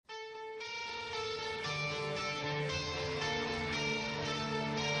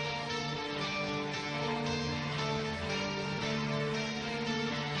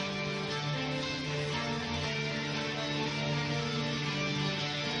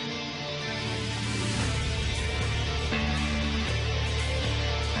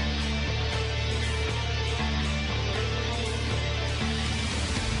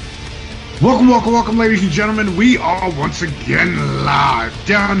Welcome, ladies and gentlemen. We are once again live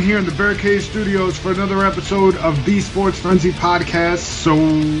down here in the Barricade Studios for another episode of the Sports Frenzy Podcast, So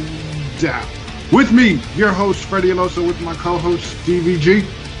Down. With me, your host, Freddie Alosa, with my co-host, Stevie G.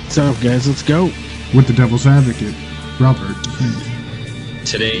 What's up, guys? Let's go. With the Devil's Advocate, Robert.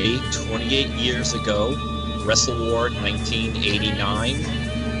 Today, 28 years ago, Wrestle War 1989,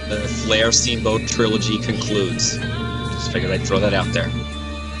 the Flair Steamboat trilogy concludes. Just figured I'd throw that out there.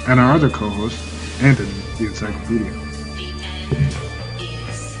 And our other co-host, Anthony, the Encyclopedia.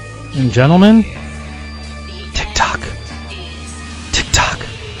 And gentlemen, tick-tock, tick-tock,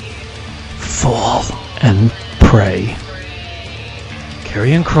 fall and pray.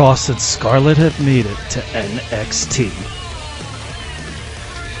 Karrion Kross and Scarlett have made it to NXT.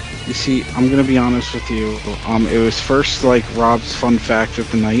 You see, I'm going to be honest with you. It was first like Rob's fun fact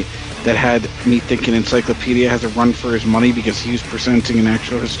of the night that had me thinking Encyclopedia has a run for his money because he was presenting an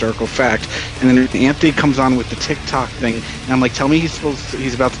actual historical fact. And then Anthony comes on with the TikTok thing, and I'm like, tell me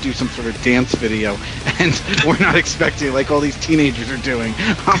he's about to do some sort of dance video, and we're not expecting it like all these teenagers are doing.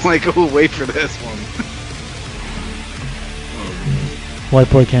 I'm like, oh, wait for this one. White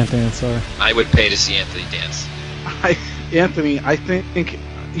boy can't dance, sorry. I would pay to see Anthony dance. Anthony, I think,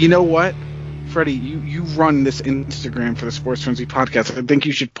 you know what? Freddie, you run this Instagram for the Sports Frenzy Podcast. I think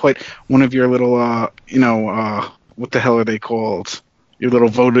you should put one of your little, what the hell are they called? Your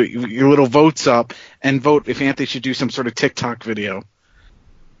little votes up and vote if Anthony should do some sort of TikTok video.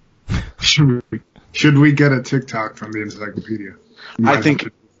 Should we get a TikTok from the Encyclopedia? I think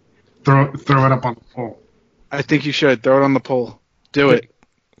throw it up on the poll. I think you should throw it on the poll. Do it.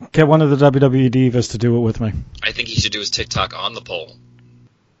 Get one of the WWE divas to do it with me. I think he should do his TikTok on the poll.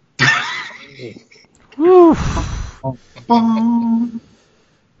 Woo. Oh,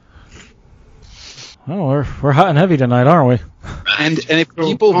 we're hot and heavy tonight, aren't we? And if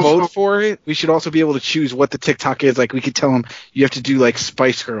people vote for it, we should also be able to choose what the TikTok is. Like, we could tell them you have to do like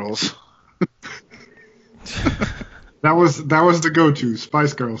Spice Girls. That was the go-to,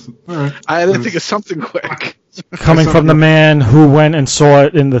 Spice Girls. All right. I had to think of something quick. Coming from the man who went and saw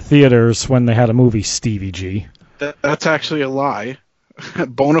it in the theaters when they had a movie, Stevie G. That's actually a lie.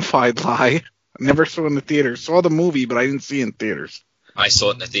 Bona fide lie. I never saw it in the theater. Saw the movie, but I didn't see it in theaters. I saw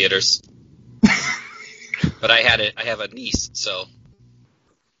it in the theaters. But I have a niece, so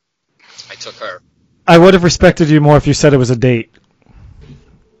I took her. I would have respected you more if you said it was a date.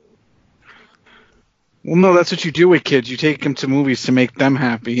 Well, no, that's what you do with kids. You take them to movies to make them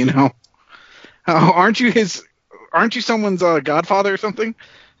happy, you know? Aren't you someone's godfather or something?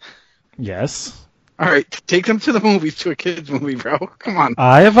 Yes. All right, take them to the movies, to a kid's movie, bro. Come on.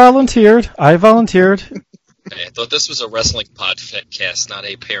 I volunteered. I thought this was a wrestling podcast, not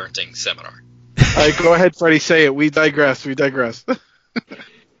a parenting seminar. All right, go ahead, Freddie. Say it. We digress.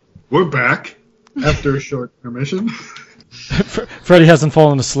 We're back after a short intermission. Freddie hasn't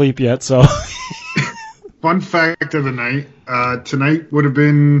fallen asleep yet, so. Fun fact of the night. Tonight would have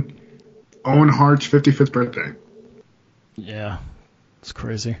been Owen Hart's 55th birthday. Yeah, it's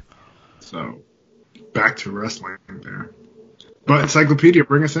crazy. So, back to wrestling there. But Encyclopedia,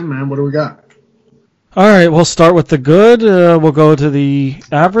 bring us in, man. What do we got? All right, we'll start with the good. We'll go to the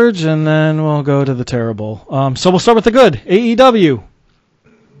average, and then we'll go to the terrible. So we'll start with the good. AEW.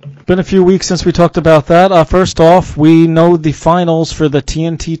 Been a few weeks since we talked about that. First off, we know the finals for the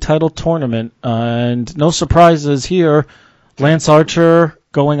TNT title tournament, and no surprises here. Lance Archer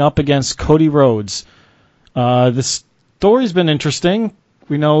going up against Cody Rhodes. This story's been interesting.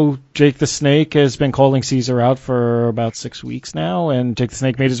 We know Jake the Snake has been calling Caesar out for about 6 weeks now, and Jake the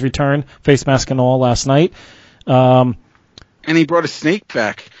Snake made his return, face mask and all, last night. And he brought a snake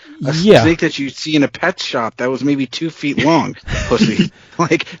back. A snake that you'd see in a pet shop that was maybe 2 feet long, pussy.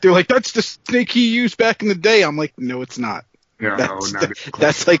 They're like, that's the snake he used back in the day. I'm like, no, it's not. Yeah,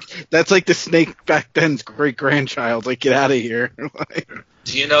 that's like the snake back then's great grandchild. Like, get out of here.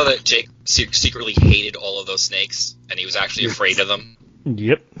 Do you know that Jake secretly hated all of those snakes, and he was actually afraid of them?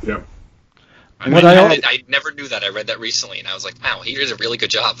 Yep. I never knew that. I read that recently, and I was like, wow, he did a really good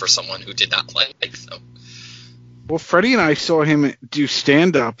job for someone who did not like them. Well, Freddie and I saw him do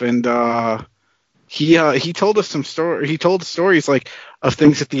stand-up, and he told us some story. He told stories like of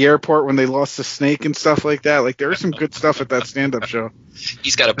things at the airport when they lost the snake and stuff like that. Like, there was some good stuff at that stand-up show.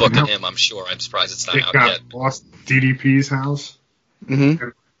 He's got a book in him, I'm sure. I'm surprised it's not out yet. Lost DDP's house. Mm-hmm.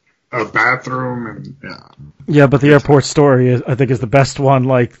 A bathroom and yeah, but the airport story I think is the best one.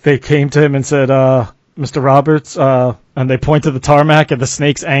 Like, they came to him and said, Mr. Roberts, and they point to the tarmac and the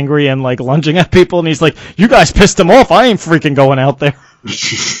snake's angry and like lunging at people, and he's like, you guys pissed him off, I ain't freaking going out there.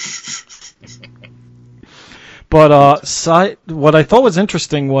 But what I thought was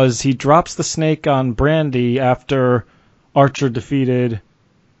interesting was he drops the snake on Brandy after Archer defeated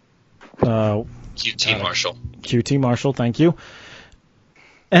QT Marshall. QT Marshall, thank you.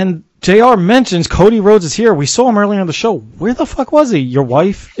 And JR mentions Cody Rhodes is here. We saw him earlier in the show. Where the fuck was he? Your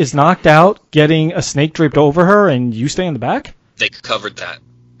wife is knocked out, getting a snake draped over her, and you stay in the back? They covered that.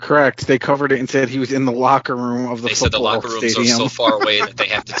 Correct. They covered it and said he was in the locker room of the They football said the locker rooms stadium. are so far away that they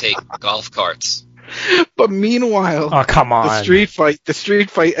have to take golf carts. But meanwhile, Oh, come on. the street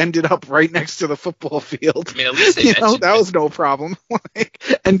fight ended up right next to the football field. I mean, at least they mentioned that it. was no problem.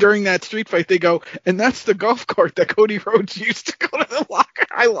 And during that street fight, they go, and that's the golf cart that Cody Rhodes used to go to the locker.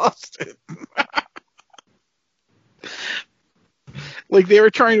 I lost it. Like, they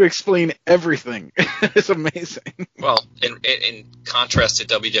were trying to explain everything. It's amazing. Well, in contrast to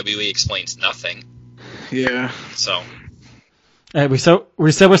WWE explains nothing. Yeah. So, Hey, we said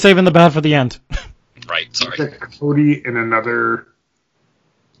we're saving the bad for the end. right, sorry. Like Cody in another,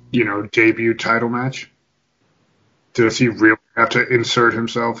 debut title match. Does he really have to insert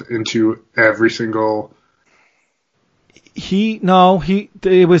himself into every single?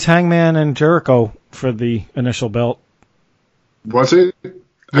 It was Hangman and Jericho for the initial belt. Was it? Yeah.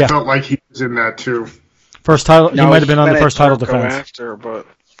 I felt like he was in that too. First title. He might have been on the at first title Jericho defense. after, but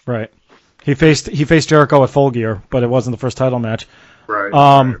Right. He faced Jericho at Full Gear, but it wasn't the first title match. Right.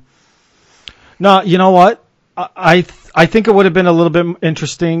 Right. No, you know what? I think it would have been a little bit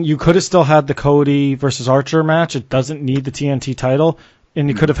interesting. You could have still had the Cody versus Archer match. It doesn't need the TNT title. And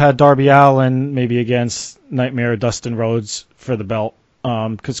you could have had Darby Allin maybe against Nightmare Dustin Rhodes for the belt.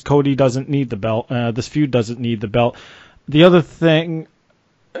 Because Cody doesn't need the belt. This feud doesn't need the belt. The other thing,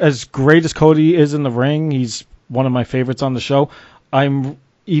 as great as Cody is in the ring, he's one of my favorites on the show.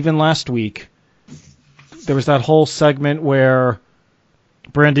 Even last week, there was that whole segment where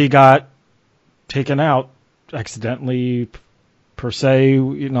Brandy got taken out accidentally, per se,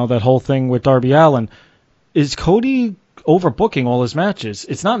 that whole thing with Darby Allin. Is Cody overbooking all his matches?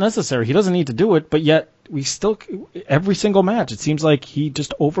 It's not necessary. He doesn't need to do it, but yet every single match, it seems like he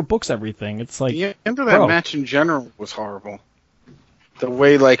just overbooks everything. It's like, the end of that match in general was horrible. The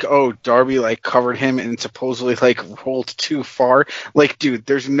way, Darby, covered him and supposedly, rolled too far. Dude,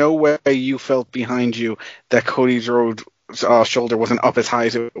 there's no way you felt behind you that Cody's shoulder wasn't up as high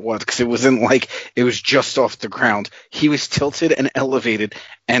as it was, because it wasn't it was just off the ground. He was tilted and elevated,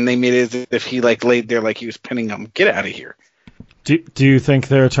 and they made it as if he, laid there like he was pinning him. Get out of here. Do you think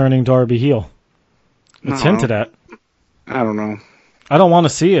they're turning Darby heel? It's hinted at. I don't know. I don't want to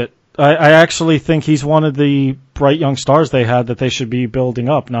see it. I actually think he's one of the bright young stars they had that they should be building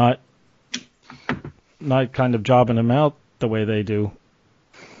up, not kind of jobbing him out the way they do.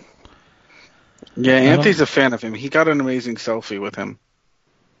 Yeah, Anthony's a fan of him. He got an amazing selfie with him.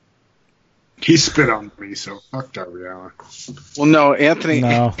 He spit on me, so fuck Darby Allin. Well, no, Anthony.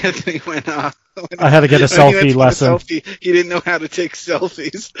 No. Anthony went. I had to get a selfie lesson. He didn't know how to take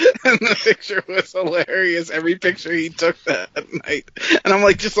selfies, and the picture was hilarious. Every picture he took that night, and I'm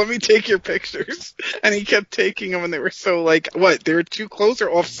like, just let me take your pictures. And he kept taking them, and they were so what? They were too close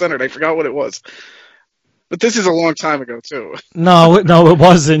or off centered. I forgot what it was. But this is a long time ago too. No, it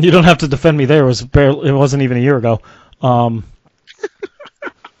wasn't. You don't have to defend me there. It wasn't even a year ago.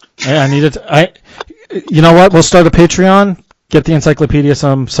 Yeah, I needed. You know what? We'll start a Patreon. Get the encyclopedia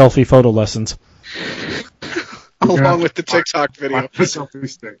some selfie photo lessons. Along with the TikTok video. The selfie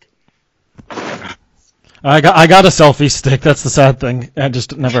stick. I got a selfie stick. That's the sad thing. I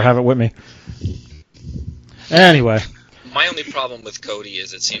just never have it with me. Anyway. My only problem with Cody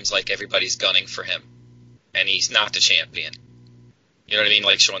is it seems like everybody's gunning for him, and he's not the champion. You know what I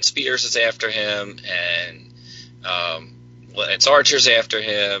mean? Sean Spears is after him, and Lance Archer's after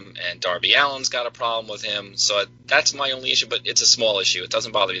him, and Darby Allin's got a problem with him. So that's my only issue, but it's a small issue. It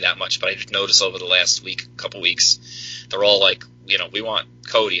doesn't bother me that much, but I just noticed over the last couple weeks, they're all we want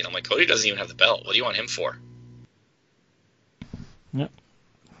Cody. And I'm like, Cody doesn't even have the belt. What do you want him for? Yep.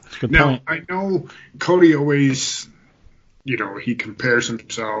 Good Now, point. I know Cody always, he compares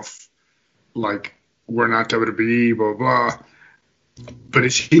himself we're not WWE, blah, blah. But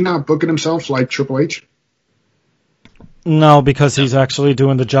is he not booking himself like Triple H? No, because he's actually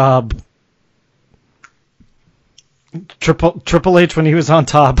doing the job. Triple H, when he was on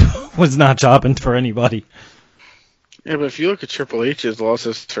top, was not jobbing for anybody. Yeah, but if you look at Triple H's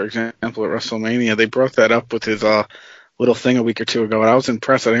losses, for example, at WrestleMania, they brought that up with his little thing a week or two ago, and I was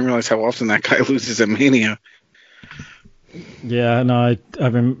impressed. I didn't realize how often that guy loses at Mania. Yeah, no, I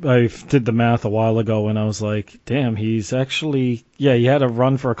did the math a while ago, and I was like, damn, he's actually... Yeah, he had a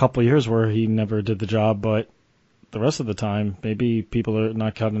run for a couple of years where he never did the job, but the rest of the time, maybe people are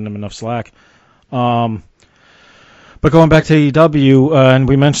not cutting him enough slack. But going back to AEW, and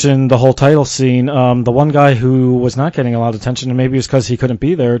we mentioned the whole title scene, the one guy who was not getting a lot of attention, and maybe it was because he couldn't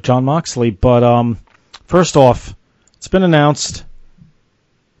be there, Jon Moxley. But first off, it's been announced,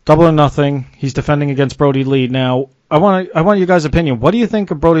 Double or Nothing. He's defending against Brody Lee. Now, I want you guys' opinion. What do you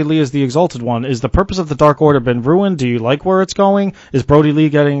think of Brody Lee as the Exalted One? Is the purpose of the Dark Order been ruined? Do you like where it's going? Is Brody Lee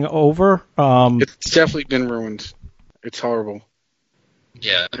getting over? It's definitely been ruined. It's horrible.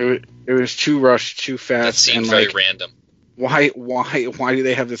 Yeah. It was too rushed, too fast. That seemed and very random. Why do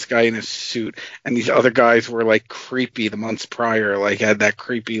they have this guy in a suit and these other guys were like creepy the months prior, like had that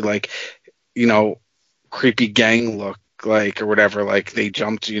creepy, like, creepy gang look, like, or whatever, like they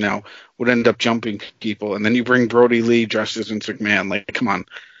jumped, would end up jumping people, and then you bring Brody Lee dressed as Vince McMahon, like, come on.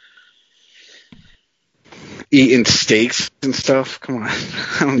 Eating steaks and stuff, come on.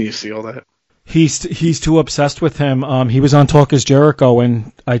 I don't need to see all that. He's too obsessed with him. He was on Talk is Jericho,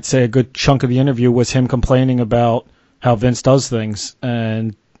 and I'd say a good chunk of the interview was him complaining about how Vince does things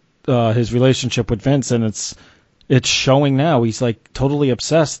and his relationship with Vince, and it's showing now. He's like totally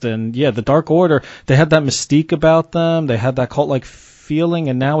obsessed. And yeah, the Dark Order, they had that mystique about them. They had that cult-like feeling,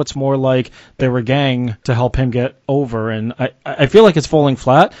 and now it's more like they were a gang to help him get over. And I feel like it's falling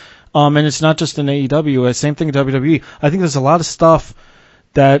flat. And it's not just in AEW. Same thing in WWE. I think there's a lot of stuff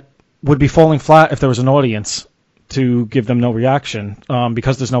that would be falling flat if there was an audience to give them no reaction.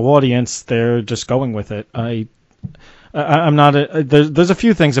 Because there's no audience, they're just going with it. I'm not. There's a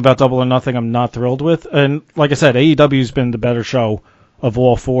few things about Double or Nothing I'm not thrilled with, and like I said, AEW's been the better show of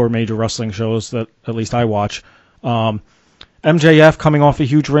all four major wrestling shows that at least I watch. MJF coming off a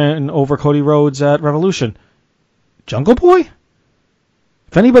huge win over Cody Rhodes at Revolution. Jungle Boy?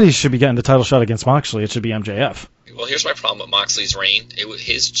 If anybody should be getting the title shot against Moxley, it should be MJF. Well, here's my problem with Moxley's reign.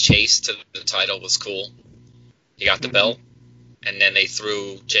 His chase to the title was cool. He got the belt, and then they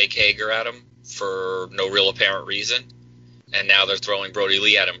threw Jake Hager at him for no real apparent reason, and now they're throwing Brody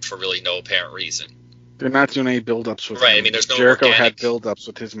Lee at him for really no apparent reason. They're not doing any build-ups with him. Right, I mean, there's no Jericho organic... had build-ups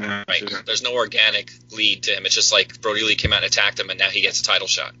with his matches. Right, there's no organic lead to him. It's just like Brody Lee came out and attacked him, and now he gets a title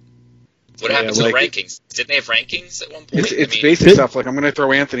shot. What happened to the rankings? Didn't they have rankings at one point? It's basic stuff, like I'm going to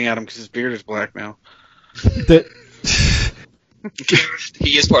throw Anthony at him because his beard is black now. He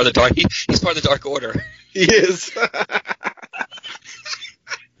is part of the dark. He's part of the Dark Order. He is.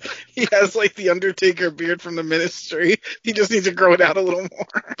 He has like the Undertaker beard from the Ministry. He just needs to grow it out a little more.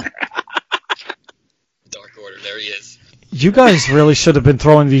 Dark Order, there he is. You guys really should have been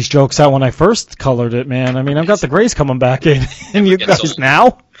throwing these jokes out when I first colored it, man. I mean, I've got the Grays coming back in, and you guys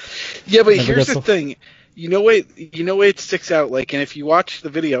now? Yeah, but here's the thing. You know what it sticks out, like, and if you watch the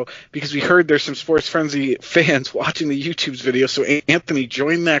video, because we heard there's some Sports Frenzy fans watching the YouTube's video, so Anthony,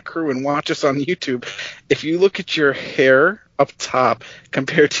 join that crew and watch us on YouTube. If you look at your hair up top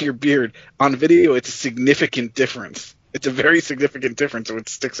compared to your beard, on video it's a significant difference. It's a very significant difference, so it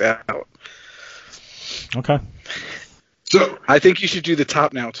sticks out. Okay. So I think you should do the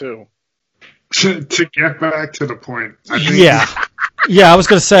top now, too. To get back to the point, I think Yeah, I was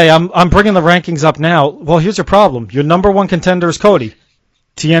going to say, I'm bringing the rankings up now. Well, here's your problem. Your number one contender is Cody.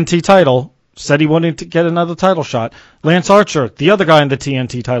 TNT title. Said he wanted to get another title shot. Lance Archer, the other guy in the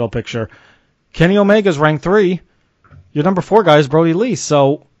TNT title picture. Kenny Omega's ranked 3. Your number 4 guy is Brody Lee.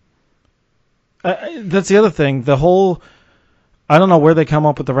 So, that's the other thing. I don't know where they come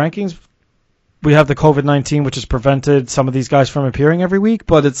up with the rankings. We have the COVID-19, which has prevented some of these guys from appearing every week,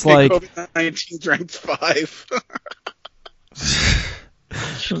 but it's like... COVID-19's ranked 5.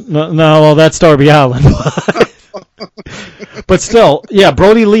 No, well, that's Darby Allin. But still, yeah,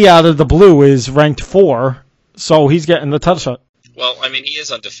 Brody Lee out of the blue is ranked 4, so he's getting the title shot. Well, I mean, he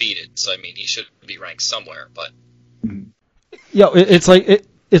is undefeated, so I mean, he should be ranked somewhere, but... Yeah, it's like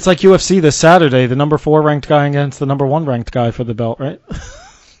UFC this Saturday, the number 4 ranked guy against the number 1 ranked guy for the belt, right?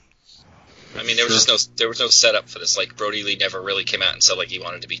 I mean, there was no setup for this. Like, Brody Lee never really came out and said, like, he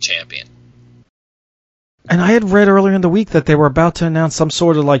wanted to be champion. And I had read earlier in the week that they were about to announce some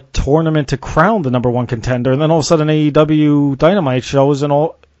sort of, like, tournament to crown the number 1 contender, and then all of a sudden AEW Dynamite shows, and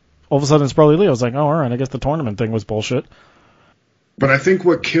all of a sudden it's Brody Lee. I was like, oh, all right, I guess the tournament thing was bullshit. But I think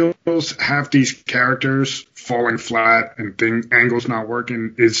what kills half these characters falling flat and angles not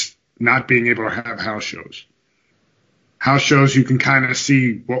working is not being able to have house shows. House shows, you can kind of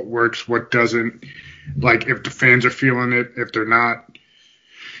see what works, what doesn't. Like, if the fans are feeling it, if they're not,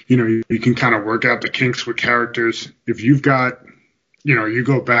 you can kind of work out the kinks with characters. If you've got, you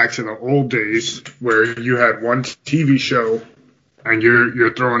go back to the old days where you had one TV show and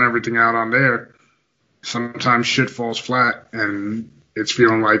you're throwing everything out on there, sometimes shit falls flat, and it's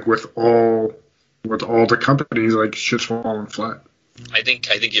feeling like with all the companies, like, shit's falling flat. I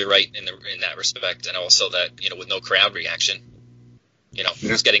think you're right in that respect, and also that with no crowd reaction,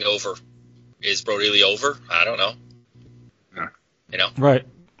 who's getting over? Is Brody Lee over? I don't know. Yeah. Right.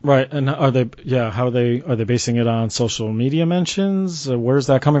 And are they basing it on social media mentions? Where's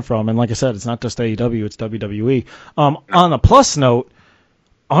that coming from? And like I said, it's not just AEW, it's WWE. On a plus note,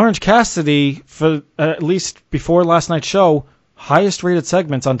 Orange Cassidy, for at least before last night's show, highest rated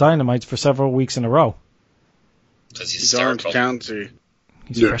segments on Dynamite for several weeks in a row. Because he's Orange Cassidy.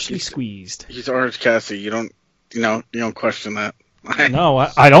 He's freshly squeezed. He's Orange Cassidy. You don't question that. No,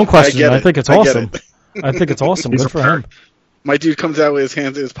 I don't question it. I think it's awesome. I think it's awesome. Good for him. My dude comes out with his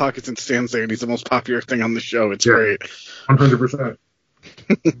hands in his pockets and stands there, and he's the most popular thing on the show. It's great. 100%.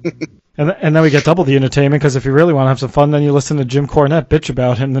 And then we get double the entertainment, because if you really want to have some fun, then you listen to Jim Cornette bitch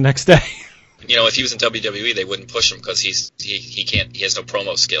about him the next day. If he was in WWE, they wouldn't push him because he has no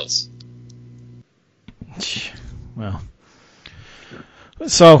promo skills. Well,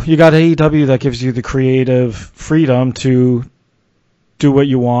 so you got AEW that gives you the creative freedom to do what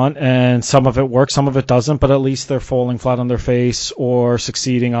you want, and some of it works, some of it doesn't, but at least they're falling flat on their face or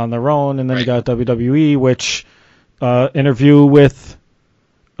succeeding on their own. And then you got WWE, which interview with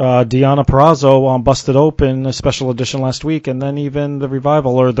Deonna Purrazzo on Busted Open, a special edition last week, and then even the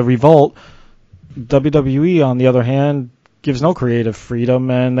Revival or the Revolt. WWE, on the other hand, gives no creative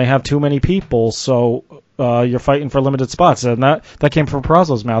freedom, and they have too many people, so you're fighting for limited spots, and that came from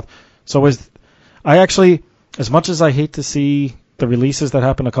Purrazzo's mouth. So as much as I hate to see the releases that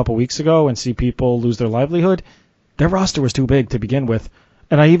happened a couple weeks ago and see people lose their livelihood, their roster was too big to begin with.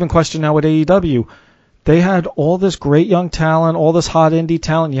 And I even question now with AEW. They had all this great young talent, all this hot indie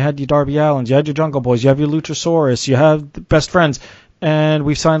talent. You had your Darby Allins, you had your Jungle Boys, you have your Luchasaurus, you have the Best Friends. And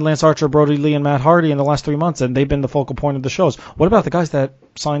we've signed Lance Archer, Brody Lee, and Matt Hardy in the last 3 months, and they've been the focal point of the shows. What about the guys that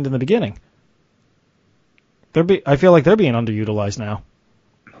signed in the beginning? I feel like they're being underutilized now.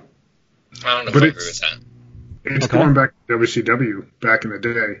 I don't know if I agree with that. It's going back to WCW back in the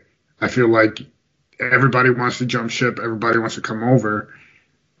day. I feel like everybody wants to jump ship, everybody wants to come over,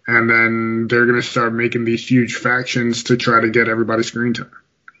 and then they're going to start making these huge factions to try to get everybody screen time.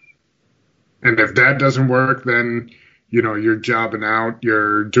 And if that doesn't work, then you're jobbing out,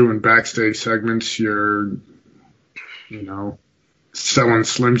 you're doing backstage segments, you're selling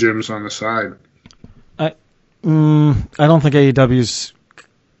Slim Jims on the side. I don't think AEW's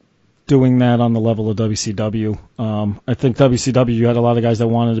doing that on the level of WCW. I think WCW, you had a lot of guys that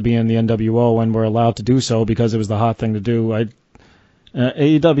wanted to be in the NWO and were allowed to do so because it was the hot thing to do.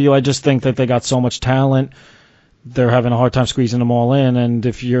 AEW, I just think that they got so much talent, they're having a hard time squeezing them all in. And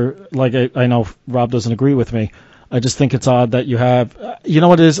if you're like, I know Rob doesn't agree with me. I just think it's odd that you have,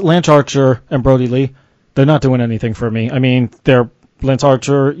 what it is, Lance Archer and Brody Lee, they're not doing anything for me. I mean, Lance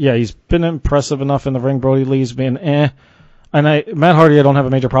Archer, he's been impressive enough in the ring. Brody Lee's been And Matt Hardy I don't have a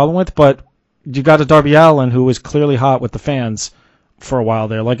major problem with, but you got a Darby Allin who was clearly hot with the fans for a while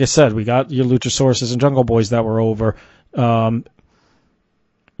there. Like I said, we got your Luchasaurus and Jungle Boys that were over.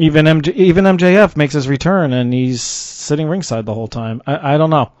 Even MJF makes his return, and he's sitting ringside the whole time. I don't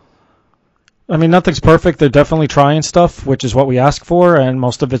know. I mean, nothing's perfect. They're definitely trying stuff, which is what we ask for, and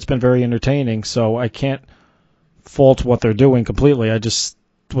most of it's been very entertaining, so I can't fault what they're doing completely. I just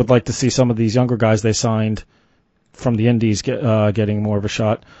would like to see some of these younger guys they signed from the indies getting more of a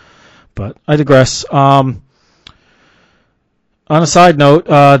shot. But I digress. On a side note,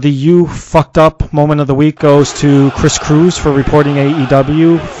 the you fucked up moment of the week goes to Chris Cruz for reporting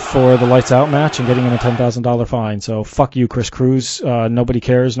AEW for the Lights Out match and getting him a $10,000 fine. So fuck you, Chris Cruz. Nobody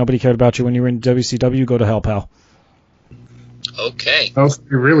cares. Nobody cared about you when you were in WCW. Go to hell, pal. Okay. How else do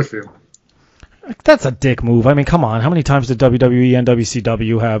you really feel? That's a dick move. I mean, come on. How many times did WWE and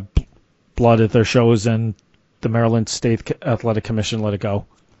WCW have blood at their shows and the Maryland State Athletic Commission let it go?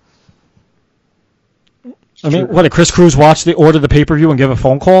 I mean, what, did Chris Cruz order the pay-per-view and give a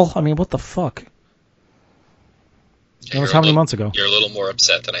phone call? I mean, what the fuck? That was how many months ago? You're a little more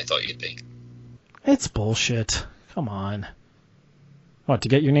upset than I thought you'd be. It's bullshit. Come on. What, to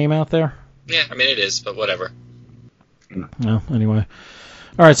get your name out there? Yeah, I mean, it is, but whatever. No, anyway.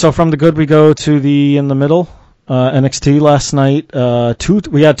 All right, so from the good we go to the in the middle. NXT last night,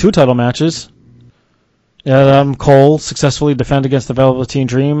 we had two title matches. Adam Cole successfully defend against the Velveteen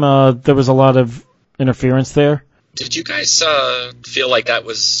Dream. There was a lot of interference there. Did you guys feel like that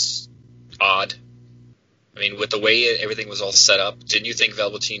was odd? I mean, with the way everything was all set up, didn't you think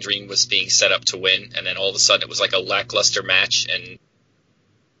Velveteen Dream was being set up to win, and then all of a sudden it was like a lackluster match? And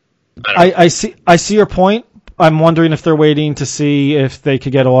I see your point. I'm wondering if they're waiting to see if they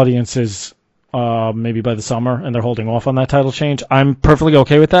could get audiences maybe by the summer, and they're holding off on that title change. I'm perfectly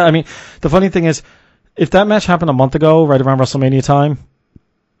okay with that. I mean, the funny thing is, if that match happened a month ago, right around WrestleMania time,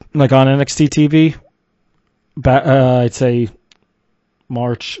 like on NXT TV, I'd say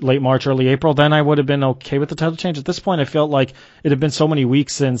late March, early April, then I would have been okay with the title change. At this point, I felt like it had been so many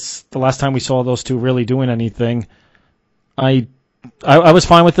weeks since the last time we saw those two really doing anything. I was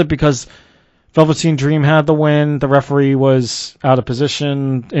fine with it because Velveteen Dream had the win. The referee was out of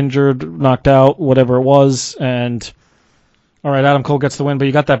position, injured, knocked out, whatever it was, and all right, Adam Cole gets the win. But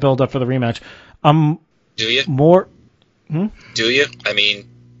you got that build up for the rematch. Do you? More. Do you? I mean,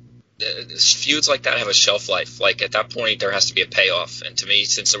 feuds like that have a shelf life. Like, at that point, there has to be a payoff. And to me,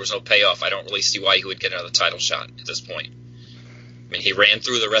 since there was no payoff, I don't really see why he would get another title shot at this point. I mean, he ran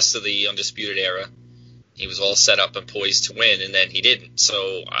through the rest of the Undisputed Era. He was all set up and poised to win, and then he didn't.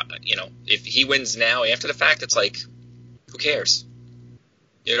 So, if he wins now after the fact, it's like, who cares?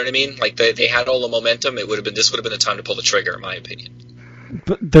 You know what I mean? Like, they had all the momentum. This would have been the time to pull the trigger, in my opinion.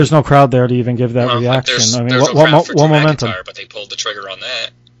 But there's no crowd there to even give that reaction. There's no crowd for Drew momentum? McIntyre, but they pulled the trigger on that.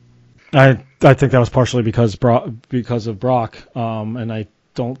 I think that was partially because of Brock, and I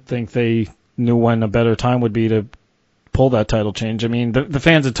don't think they knew when a better time would be to pull that title change. I mean, the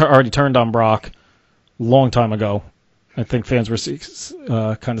fans had already turned on Brock a long time ago. I think fans were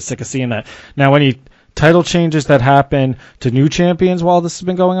kind of sick of seeing that. Now, any title changes that happen to new champions while this has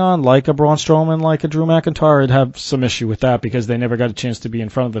been going on, like a Braun Strowman, like a Drew McIntyre, I'd have some issue with that because they never got a chance to be in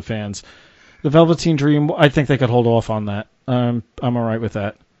front of the fans. The Velveteen Dream, I think they could hold off on that. I'm all right with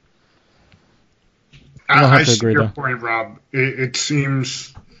that. I see your point, Rob. It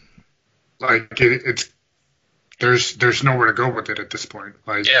seems like there's nowhere to go with it at this point.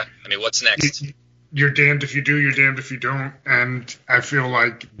 Like, yeah, I mean, what's next? You're damned if you do, you're damned if you don't. And I feel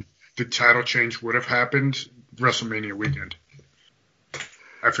like the title change would have happened WrestleMania weekend.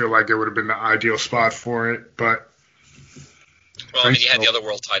 I feel like it would have been the ideal spot for it, but. Well, I mean, you had the other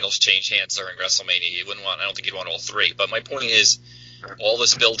world titles change hands during WrestleMania. I don't think you'd want all three. But my point is, all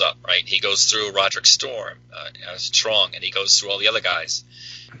this build-up, right? He goes through Roderick Strong, and he goes through all the other guys,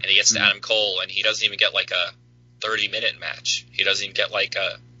 and he gets to Adam Cole, and he doesn't even get like a 30-minute match. He doesn't even get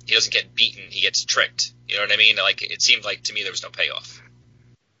he doesn't get beaten. He gets tricked. You know what I mean? Like, it seemed like to me there was no payoff.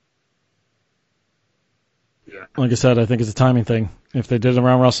 Yeah. Like I said, I think it's a timing thing. If they did it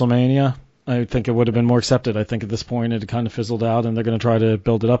around WrestleMania, I think it would have been more accepted. I think at this point it kind of fizzled out, and they're going to try to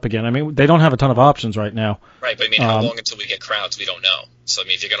build it up again. I mean, they don't have a ton of options right now. Right, but I mean, how long until we get crowds? We don't know. So, I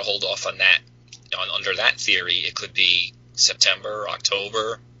mean, if you're going to hold off on that, under that theory, it could be September,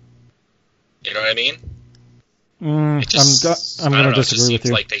 October. You know what I mean? I'm going to disagree with you. It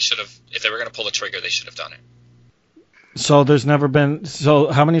seems like they should have, if they were going to pull the trigger, they should have done it. So there's never been.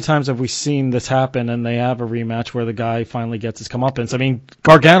 So how many times have we seen this happen? And they have a rematch where the guy finally gets his comeuppance. I mean,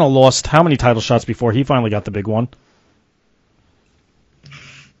 Gargano lost how many title shots before he finally got the big one?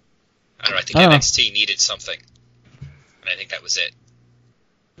 I don't know. I think NXT needed something, and I think that was it.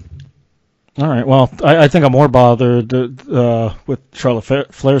 All right. Well, I think I'm more bothered with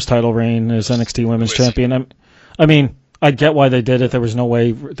Charlotte Flair's title reign as NXT Women's Champion. I mean, I get why they did it. There was no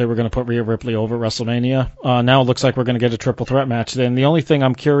way they were going to put Rhea Ripley over at WrestleMania. Now it looks like we're going to get a triple threat match. Then the only thing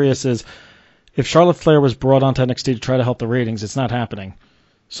I'm curious is if Charlotte Flair was brought onto NXT to try to help the ratings, it's not happening.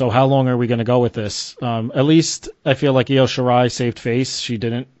 So how long are we going to go with this? At least I feel like Io Shirai saved face. She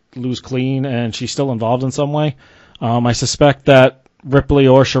didn't lose clean, and she's still involved in some way. I suspect that Ripley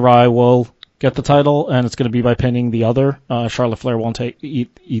or Shirai will get the title, and it's going to be by pinning the other. Charlotte Flair won't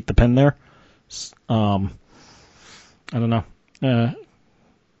eat the pin there. I don't know.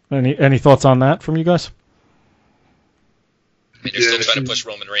 Any thoughts on that from you guys? I mean, they're still trying to push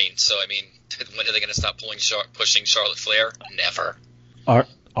Roman Reigns, so I mean, when are they going to stop pushing Charlotte Flair? Never.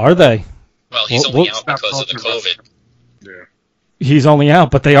 Are they? Well, he's only out because of the COVID. Yeah. He's only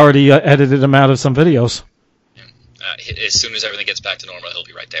out, but they already edited him out of some videos. As soon as everything gets back to normal, he'll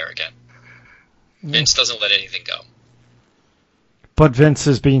be right there again. Vince doesn't let anything go. But Vince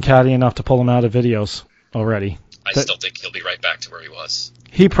is being catty enough to pull him out of videos already. I still think he'll be right back to where he was.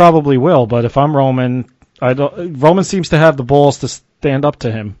 He probably will, but if I'm Roman, Roman seems to have the balls to stand up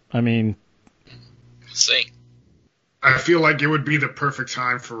to him. I mean, we'll see. I feel like it would be the perfect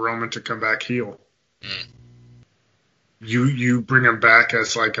time for Roman to come back heel. Mm. You bring him back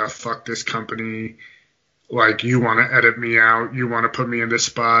as like a fuck this company, like you want to edit me out, you want to put me in this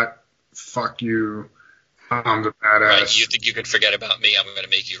spot, fuck you, I'm the badass. Right, you think you can forget about me, I'm going to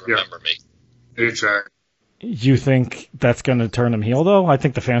make you remember me. Exactly. You think that's going to turn him heel, though? I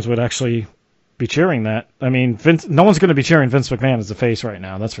think the fans would actually be cheering that. I mean, no one's going to be cheering Vince McMahon as the face right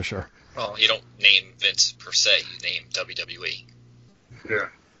now, that's for sure. Well, you don't name Vince per se, you name WWE. Yeah.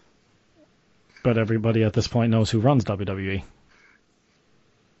 But everybody at this point knows who runs WWE.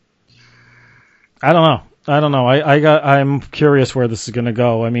 I don't know. I'm curious where this is going to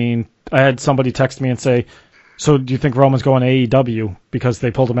go. I mean, I had somebody text me and say, so do you think Roman's going to AEW because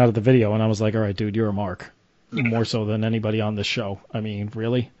they pulled him out of the video? And I was like, all right, dude, you're a mark. More so than anybody on this show. I mean,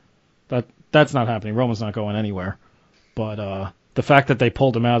 really? That's not happening. Roman's not going anywhere. But the fact that they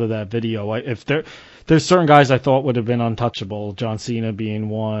pulled him out of that video, if there's certain guys I thought would have been untouchable, John Cena being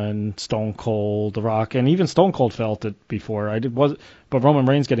one, Stone Cold, The Rock, and even Stone Cold felt it before. But Roman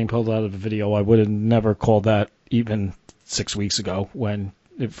Reigns getting pulled out of the video, I would have never called that even 6 weeks ago when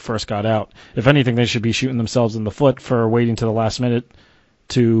it first got out. If anything, they should be shooting themselves in the foot for waiting to the last minute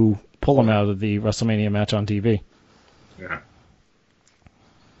to pull him out of the WrestleMania match on TV. Yeah.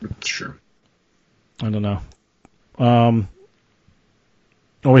 That's true. I don't know.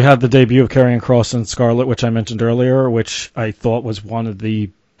 Well, we had the debut of Karrion Kross and Scarlett, which I mentioned earlier, which I thought was one of the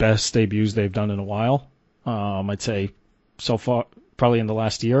best debuts they've done in a while. I'd say so far, probably in the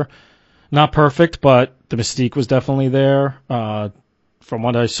last year. Not perfect, but the mystique was definitely there. From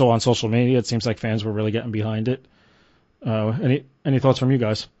what I saw on social media, it seems like fans were really getting behind it. Any thoughts from you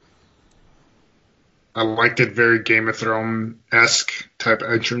guys? I liked it, very Game of Thrones-esque type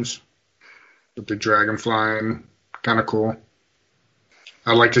entrance with the dragon flying, kind of cool.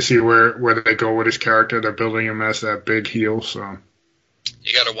 I'd like to see where they go with his character. They're building him as that big heel, so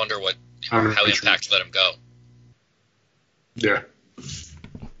you got to wonder how Impact let him go. Yeah.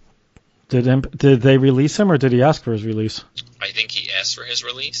 Did they release him, or did he ask for his release? I think he asked for his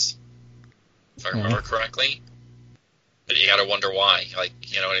release, if I remember correctly. But you got to wonder why. Like,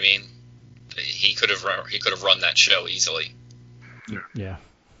 you know what I mean? He could have run that show easily. Yeah.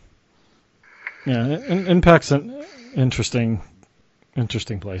 Impact's an interesting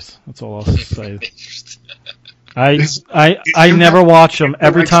place. That's all I'll say. I never watch him.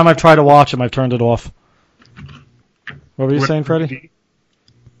 Every time I've tried to watch him, I've turned it off. What were you saying, Freddie?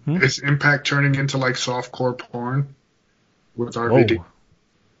 Is Impact turning into like softcore porn with RVD? Whoa.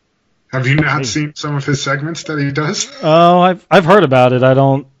 Have you not seen some of his segments that he does? Oh, I've heard about it. I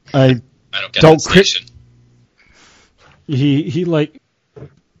don't get that station. He like.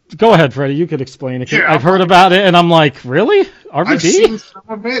 Go ahead, Freddie. You could explain it. Yeah, I've heard about it, and I'm like, really? RVD? I've seen some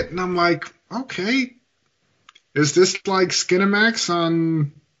of it, and I'm like, okay. Is this like Skinamax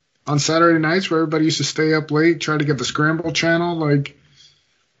on Saturday nights where everybody used to stay up late, try to get the Scramble channel? Like,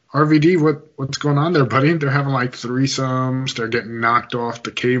 RVD, what's going on there, buddy? They're having like threesomes. They're getting knocked off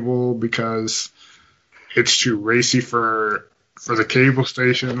the cable because it's too racy for the cable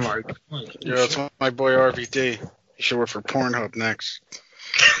station. Like, yeah, that's my boy RVD. He should work for Pornhub next.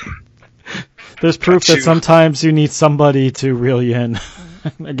 There's proof that sometimes you need somebody to reel you in.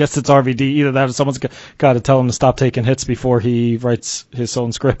 I guess it's RVD. Either that or someone's got to tell him to stop taking hits before he writes his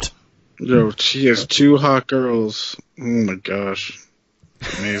own script. Yo, she has 2 hot girls. Oh my gosh.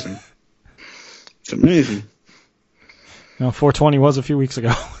 It's amazing. It's amazing. No, 420 was a few weeks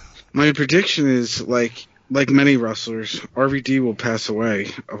ago. My prediction is, like many wrestlers, RVD will pass away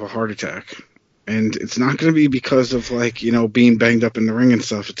of a heart attack. And it's not going to be because of, like, you know, being banged up in the ring and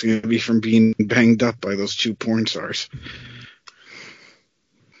stuff. It's going to be from being banged up by those 2 porn stars.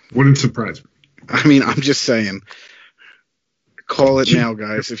 Wouldn't surprise me. I mean, I'm just saying. Call it now,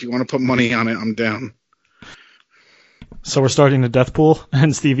 guys. If you want to put money on it, I'm down. So we're starting the death pool,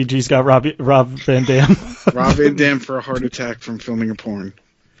 and Stevie G's got Rob Van Dam. Rob Van Dam for a heart attack from filming a porn.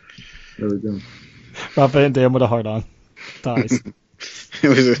 There we go. Rob Van Dam with a heart on. Dies. It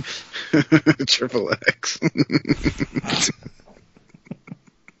was a triple X.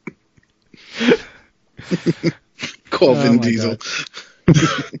 Call Vin Diesel.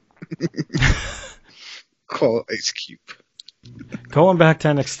 Call Ice Cube. Going back to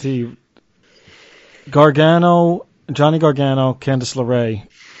NXT, Johnny Gargano, Candice LeRae.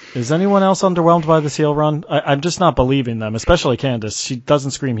 Is anyone else underwhelmed by this heel run? I'm just not believing them, especially Candice. She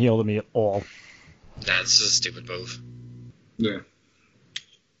doesn't scream heel to me at all. That's a stupid move. Yeah.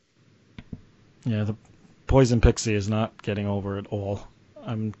 Yeah, the Poison Pixie is not getting over at all.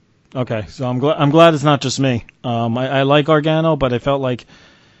 I'm glad it's not just me. I like Gargano, but I felt like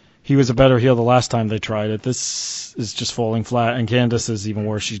he was a better heel the last time they tried it. This is just falling flat, and Candice is even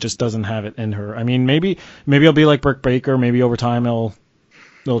worse. She just doesn't have it in her. I mean, maybe it'll be like Britt Baker. Maybe over time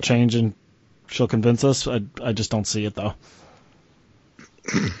it'll change and she'll convince us. I just don't see it though.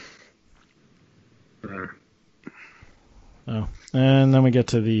 Oh, and then we get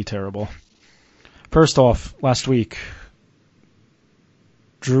to the terrible. First off, last week,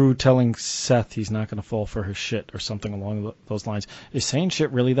 Drew telling Seth he's not going to fall for his shit or something along those lines. Is saying shit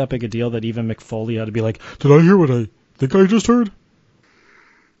really that big a deal that even Mick Foley had to be like, did I hear what I think I just heard?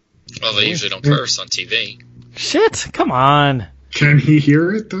 Well, they usually don't curse on TV. Shit, come on. Can he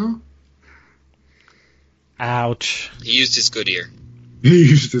hear it, though? Ouch. He used his good ear. He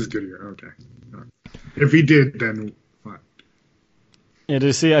used his good ear. Okay. If he did, then fine. Yeah, did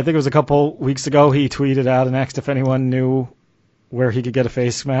you see? I think it was a couple weeks ago. He tweeted out and asked if anyone knew where he could get a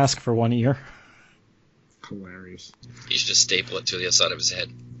face mask for one ear. Hilarious. He should just staple it to the other side of his head.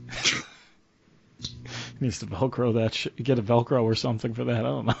 He needs to Velcro that shit. Get a Velcro or something for that. I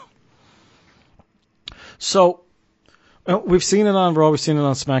don't know. So, we've seen it on Raw. We've seen it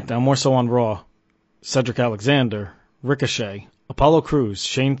on SmackDown. More so on Raw. Cedric Alexander, Ricochet, Apollo Crews,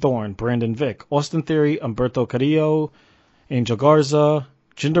 Shane Thorne, Brandon Vick, Austin Theory, Humberto Carrillo, Angel Garza,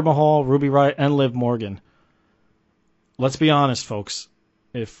 Jinder Mahal, Ruby Riott, and Liv Morgan. Let's be honest, folks.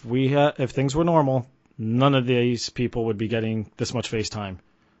 If things were normal, none of these people would be getting this much face time.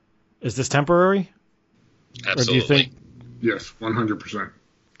 Is this temporary? Absolutely. Or do you think? Yes, 100%.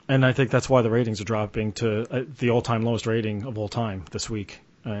 And I think that's why the ratings are dropping to the all-time lowest rating of all time this week,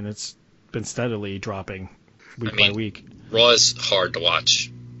 and it's been steadily dropping week by week. Raw is hard to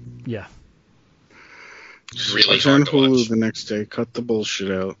watch. Yeah. Really turn hard to Hulu watch. the next day. Cut the bullshit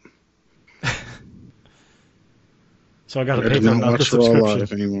out. So I got to I pay do for not another watch Raw subscription.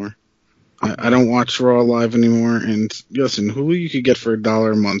 live anymore. I don't watch Raw live anymore. And listen, Hulu you could get for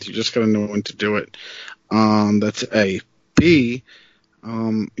 $1 a month. You just got to know when to do it. That's A. B.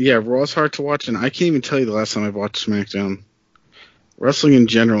 Yeah, Raw's hard to watch, and I can't even tell you the last time I've watched SmackDown. Wrestling in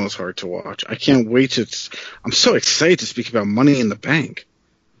general is hard to watch. I can't wait to. I'm so excited to speak about Money in the Bank.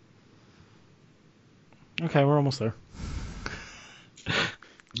 Okay, we're almost there.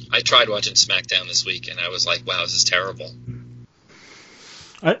 I tried watching SmackDown this week, and I was like, "Wow, this is terrible."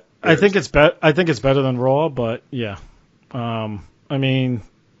 I think it's better than Raw, but yeah. I mean.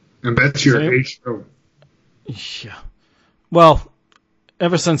 And that's your A show. Yeah. Well,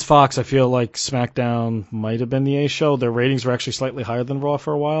 ever since Fox, I feel like SmackDown might have been the A show. Their ratings were actually slightly higher than Raw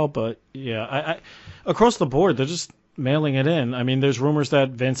for a while, but yeah, I across the board, they're just mailing it in. I mean, there's rumors that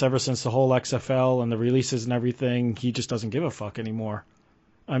Vince, ever since the whole XFL and the releases and everything, he just doesn't give a fuck anymore.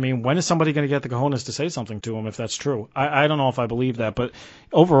 I mean, when is somebody going to get the cojones to say something to him if that's true? I don't know if I believe that, but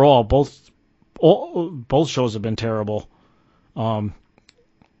overall, both shows have been terrible.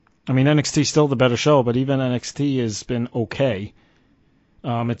 I mean, NXT's still the better show, but even NXT has been okay.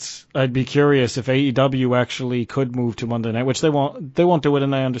 I'd be curious if AEW actually could move to Monday night, which they won't do it,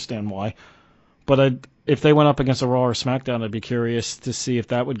 and I understand why. But if they went up against a Raw or SmackDown, I'd be curious to see if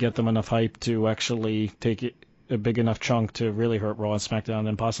that would get them enough hype to actually take it a big enough chunk to really hurt Raw and SmackDown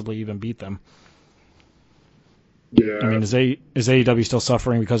and possibly even beat them. Yeah. I mean, is AEW still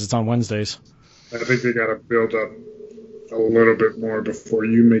suffering because it's on Wednesdays? I think they got to build up a little bit more before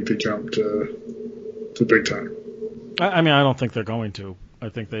you make the jump to big time. I mean, I don't think they're going to. I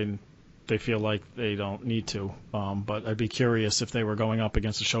think they feel like they don't need to. But I'd be curious if they were going up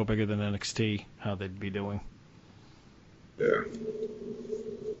against a show bigger than NXT, how they'd be doing. Yeah.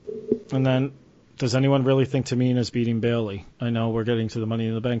 And then, does anyone really think Tamina's beating Bayley? I know we're getting to the Money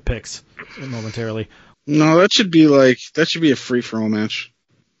in the Bank picks momentarily. No, that should be a free-for-all match.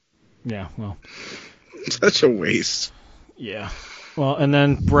 Yeah, well. Such a waste. Yeah. Well, and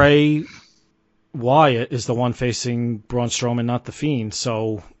then Bray Wyatt is the one facing Braun Strowman, not The Fiend.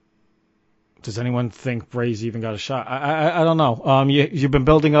 So, does anyone think Bray's even got a shot? I don't know. You've been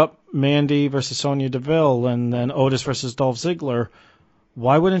building up Mandy versus Sonya Deville and then Otis versus Dolph Ziggler.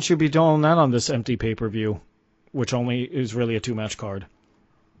 Why wouldn't you be doing that on this empty pay-per-view, which only is really a two-match card?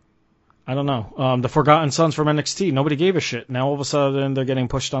 I don't know. The Forgotten Sons from NXT, nobody gave a shit. Now all of a sudden they're getting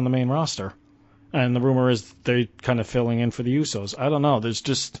pushed on the main roster. And the rumor is they're kind of filling in for the Usos. I don't know. There's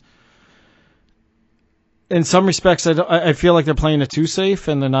just... In some respects, I feel like they're playing it too safe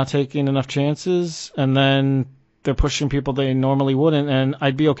and they're not taking enough chances. And then they're pushing people they normally wouldn't. And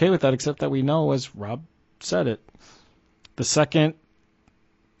I'd be okay with that, except that we know, as Rob said it, the second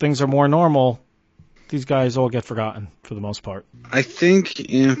things are more normal, these guys all get forgotten for the most part. I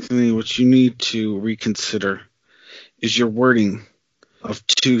think, Anthony, what you need to reconsider is your wording of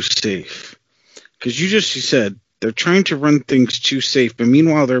too safe. Because you said they're trying to run things too safe, but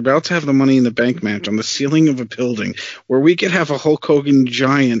meanwhile they're about to have the Money in the Bank match on the ceiling of a building where we could have a Hulk Hogan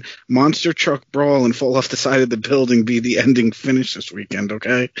giant monster truck brawl and fall off the side of the building be the ending finish this weekend,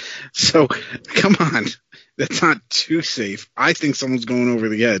 okay? So, come on. That's not too safe. I think someone's going over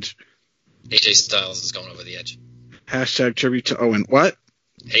the edge. AJ Styles is going over the edge. Hashtag tribute to Owen. What?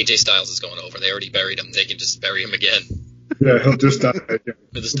 AJ Styles is going over. They already buried him. They can just bury him again. Yeah, he'll just die again.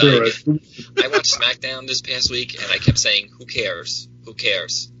 He'll just die again. I watched SmackDown this past week, and I kept saying, who cares? Who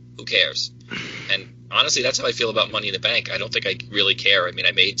cares? Who cares? And honestly, that's how I feel about Money in the Bank. I don't think I really care. I mean,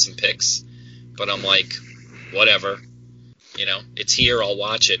 I made some picks, but I'm like, whatever. You know, it's here. I'll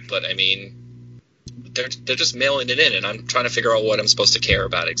watch it. But, I mean, they're just mailing it in, and I'm trying to figure out what I'm supposed to care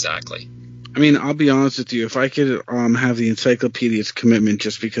about exactly. I mean, I'll be honest with you. If I could have the Encyclopedia's commitment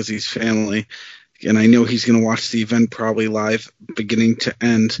just because he's family, and I know he's going to watch the event probably live beginning to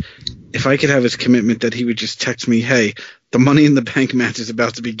end, if I could have his commitment that he would just text me, hey, the Money in the Bank match is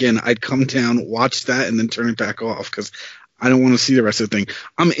about to begin, I'd come down, watch that, and then turn it back off because I don't want to see the rest of the thing.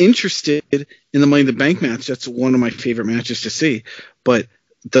 I'm interested in the Money in the Bank match. That's one of my favorite matches to see. But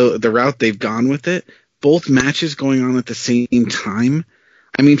the route they've gone with it, both matches going on at the same time.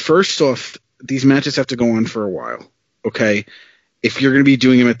 I mean, first off, these matches have to go on for a while, okay? If you're going to be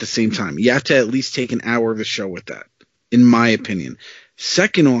doing them at the same time, you have to at least take an hour of the show with that, in my opinion.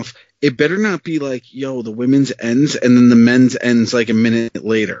 Second off, it better not be like, yo, the women's ends and then the men's ends like a minute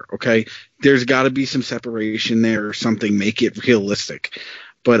later, okay? There's got to be some separation there or something. Make it realistic.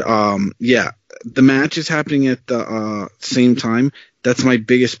 But, yeah, the match is happening at the same time. That's my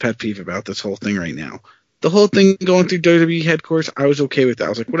biggest pet peeve about this whole thing right now. The whole thing going through WWE headquarters, I was okay with that. I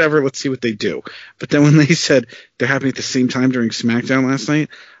was like, whatever, let's see what they do. But then when they said they're happening at the same time during SmackDown last night,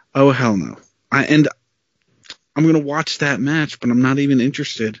 oh, hell no. And I'm going to watch that match, but I'm not even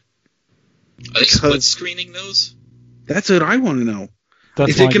interested. Are they split screening those? That's what I want to know.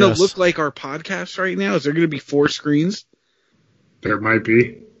 Is it going to look like our podcast right now? Is there going to be 4 screens? There might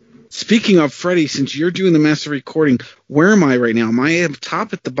be. Speaking of, Freddie, since you're doing the master recording, where am I right now? Am I up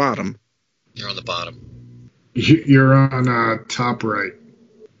top at the bottom? You're on the bottom. You're on top right.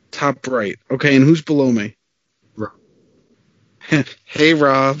 Top right. Okay, and who's below me? Rob. Hey,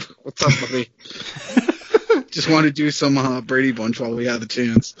 Rob. What's up, buddy? Just want to do some Brady Bunch while we have the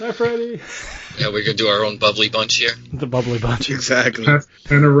chance. Hi, Freddie. Yeah, we're going to do our own bubbly bunch here. The bubbly bunch. Exactly.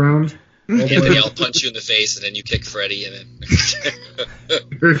 And around. Anthony, I'll punch you in the face, and then you kick Freddie, and then...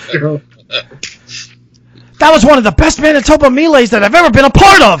 There you go. That was one of the best Manitoba melees that I've ever been a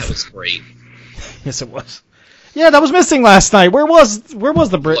part of! That was great. Yes, it was. Yeah, that was missing last night. Where was the Look, they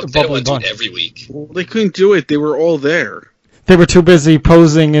don't bubbly want to do bunch? it every week. Well, they couldn't do it. They were all there. They were too busy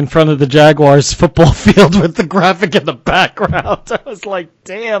posing in front of the Jaguars football field with the graphic in the background. I was like,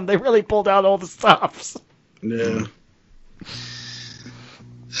 damn, they really pulled out all the stops. Yeah.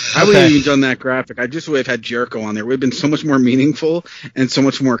 I wouldn't have even done that graphic. I just would have had Jericho on there. It would have been so much more meaningful and so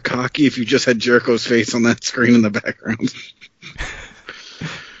much more cocky if you just had Jericho's face on that screen in the background.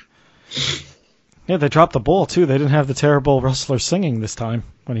 Yeah, they dropped the ball, too. They didn't have the terrible wrestler singing this time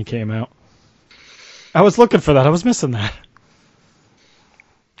when he came out. I was looking for that. I was missing that.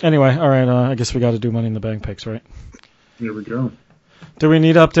 Anyway, all right, I guess we got to do Money in the Bank picks, right? Here we go. Do we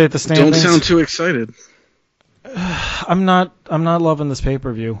need to update the standings? Don't sound too excited. I'm not loving this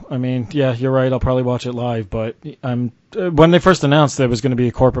pay-per-view. I mean, yeah, you're right. I'll probably watch it live, but when they first announced there was going to be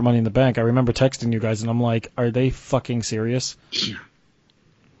a corporate Money in the Bank, I remember texting you guys, and I'm like, are they fucking serious?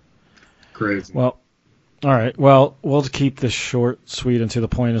 Crazy. Well, all right. Well, we'll keep this short, sweet, and to the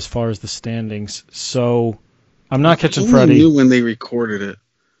point as far as the standings. So, I'm not catching Freddie. I knew when they recorded it.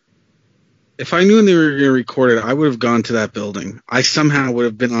 If I knew when they were going to record it, I would have gone to that building. I somehow would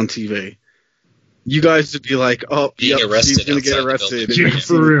have been on TV. You guys would be like, oh, Being yep, arrested he's going to get arrested. Yeah,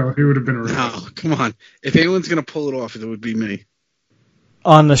 for real. He would have been arrested. No, come on. If anyone's going to pull it off, it would be me.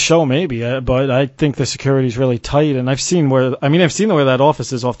 On the show, maybe, but I think the security's really tight, and I've seen where that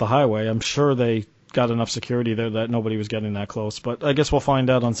office is off the highway. I'm sure they got enough security there that nobody was getting that close, but I guess we'll find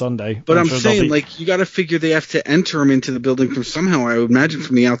out on Sunday. But I'm saying, you got to figure they have to enter him into the building from somehow, I would imagine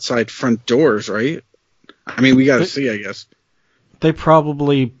from the outside front doors, right? I mean, we got to see, I guess. They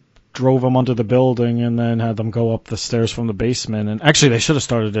probably drove them under the building and then had them go up the stairs from the basement. And actually, they should have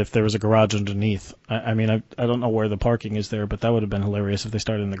started if there was a garage underneath. I mean, I don't know where the parking is there, but that would have been hilarious if they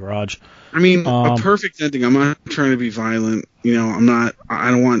started in the garage. I mean, a perfect ending. I'm not trying to be violent. You know, I'm not.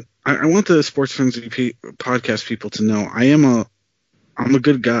 I don't want. I want the Sports Frenzy podcast people to know I'm a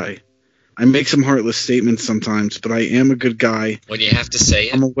good guy. I make some heartless statements sometimes, but I am a good guy. When you have to say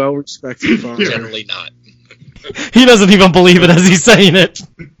it, I'm a well-respected father. Generally not. He doesn't even believe it as he's saying it.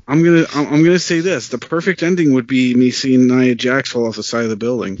 I'm gonna say this: the perfect ending would be me seeing Nia Jax fall off the side of the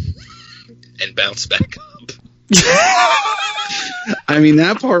building and bounce back up. I mean,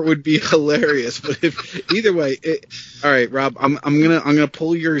 that part would be hilarious. But if either way, all right, Rob, I'm gonna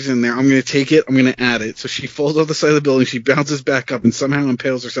pull yours in there. I'm gonna take it. I'm gonna add it. So she falls off the side of the building. She bounces back up and somehow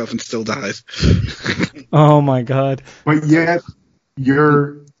impales herself and still dies. Oh my God! But yet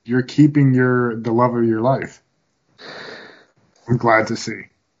you're keeping the love of your life. I'm glad to see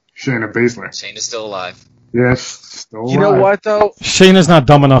Shayna Baszler. Shayna's still alive. Yes, still alive. You know what, though? Shayna's not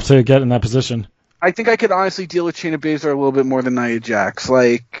dumb enough to get in that position. I think I could honestly deal with Shayna Baszler a little bit more than Nia Jax.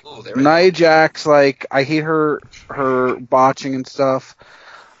 Like, Ooh, Nia Jax, like, I hate her botching and stuff.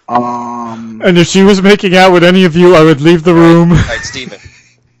 And if she was making out with any of you, I would leave the room. All right, Steven.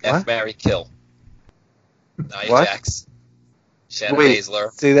 F, marry, kill. Nia What? Jax. Shayna Wait,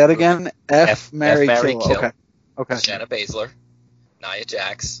 Baszler. say that again. F, Marry, marry, kill. kill. Okay. Shayna Baszler, Nia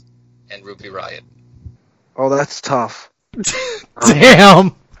Jax, and Ruby Riott. Oh, that's tough.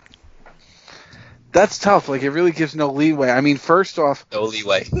 Damn. That's tough. Like, it really gives no leeway. I mean, first off, No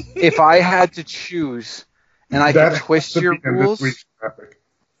leeway. if I had to choose and I could twist your rules,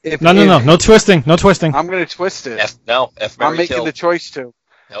 No twisting. I'm going to twist it. F, marry, I'm making kill. the choice to.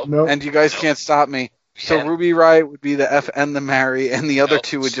 Nope. Nope. And you guys can't stop me. So Can't. Ruby Riott would be the F and the marry, and the other Nope.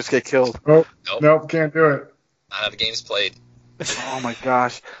 two would just get killed. Nope. Nope. Nope. Can't do it. Not how the game's played. Oh my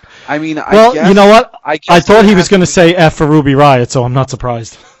gosh. I mean, Well, I guess, you know what? I thought he was going to say F for Ruby Riott, so I'm not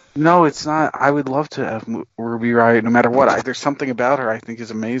surprised. No, it's not. I would love to have Ruby Riott no matter what. There's something about her I think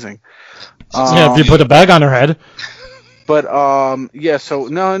is amazing. Yeah, if you put a bag on her head. But yeah. So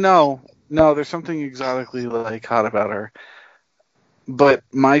no. There's something exotically like hot about her. But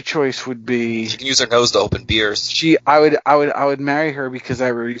my choice would be She can use her nose to open beers. I would marry her because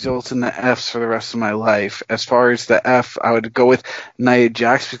that results in the F's for the rest of my life. As far as the F, I would go with Nia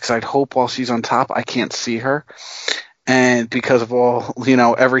Jax because I'd hope while she's on top I can't see her. And because of all,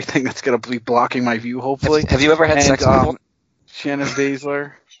 everything that's going to be blocking my view, hopefully. Have you ever had sex before? Shanna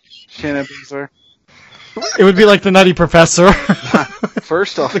Baszler. It would be like the Nutty Professor.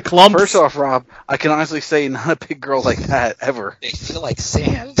 First off, The clumps. Rob, I can honestly say not a big girl like that, ever. They feel like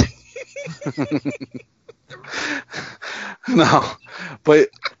sand. No. But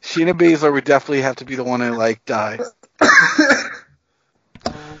Shanna Baszler would definitely have to be the one to, die.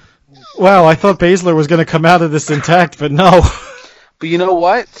 Wow, I thought Baszler was going to come out of this intact, but no. But you know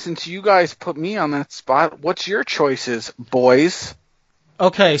what? Since you guys put me on that spot, what's your choices, boys?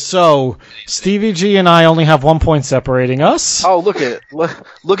 Okay, so Stevie G and I only have 1 point separating us. Oh, look at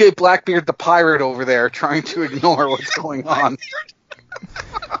Blackbeard the pirate over there trying to ignore what's going on.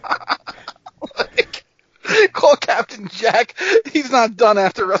 Call Captain Jack. He's not done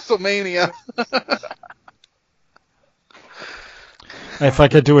after WrestleMania. If I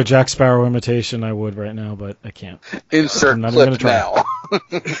could do a Jack Sparrow imitation, I would right now, but I can't. Insert I'm not even clip gonna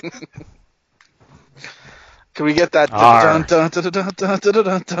now. Can we get that? Arr.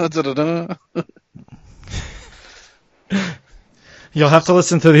 You'll have to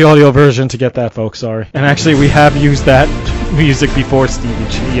listen to the audio version to get that, folks. Sorry. And actually, we have used that music before,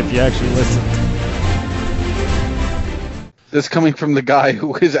 Stevie G, if you actually listen. This coming from the guy who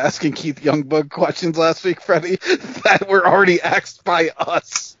was asking Keith Youngbug questions last week, Freddie, that were already asked by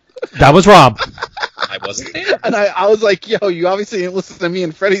us. That was Rob. I wasn't there. And I was like, yo, you obviously didn't listen to me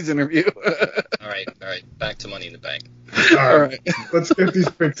and Freddie's interview. All right. Back to Money in the Bank. All right. Let's get these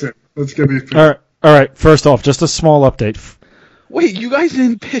picks in. All right. First off, just a small update. Wait, you guys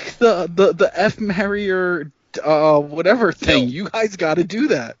didn't pick the F Marrier whatever thing. No. You guys got to do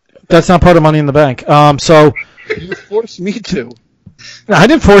that. That's not part of Money in the Bank. So You forced me to. I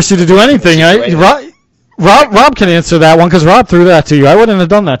didn't force you to do anything. Rob can answer that one because Rob threw that to you. I wouldn't have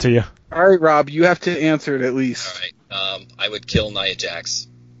done that to you. All right, Rob, you have to answer it at least. All right. I would kill Nia Jax.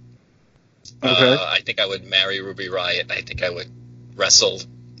 Okay. I think I would marry Ruby Riott. I think I would wrestle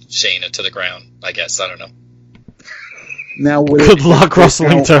Shayna to the ground. I guess. I don't know. Now, Good luck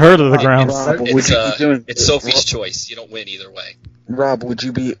wrestling to her to the ground. Rob, would you be doing? It's Sophie's choice. You don't win either way. Rob, would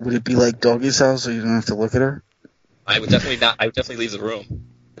it be like Doggy's house, so you don't have to look at her? I would definitely not. I would definitely leave the room.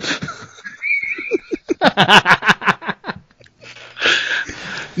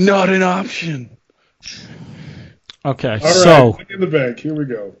 Not an option. Okay, All right. so Look in the bank. Here we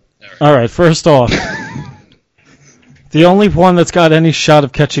go. all right. First off, the only one that's got any shot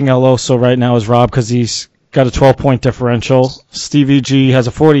of catching El Oso right now is Rob because he's got a 12-point differential. Stevie G has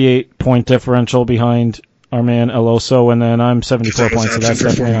a 48-point differential behind our man El Oso, and then I'm 74 points, so that's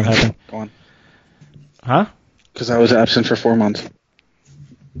definitely not happening. Go on. Huh? Because I was absent for 4 months.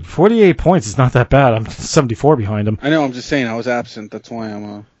 48 points is not that bad. I'm 74 behind him. I know. I'm just saying I was absent. That's why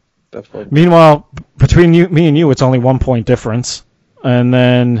I'm. That's why. Meanwhile, between me and you, it's only 1 point difference. And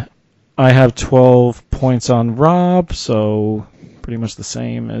then I have 12 points on Rob, so pretty much the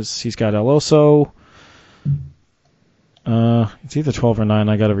same as he's got El Oso. It's either 12 or 9.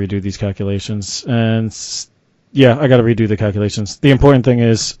 I got to redo these calculations. And yeah, I got to redo the calculations. The important thing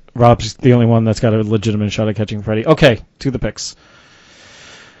is Rob's the only one that's got a legitimate shot at catching Freddy. Okay, to the picks.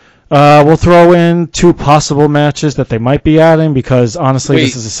 We'll throw in 2 possible matches that they might be adding because honestly, Wait,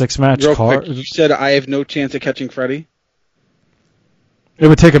 this is a 6-match Real card. quick, you said I have no chance of catching Freddy? It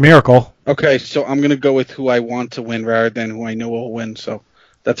would take a miracle. Okay, so I'm going to go with who I want to win rather than who I know will win. So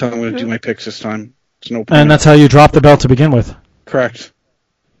that's how I'm going to do my picks this time. It's no point. And that's how you drop the belt to begin with. Correct.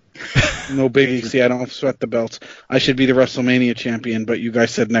 No biggie. See, I don't sweat the belts. I should be the WrestleMania champion, but you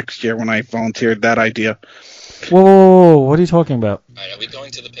guys said next year when I volunteered that idea. Whoa, what are you talking about? All right, are we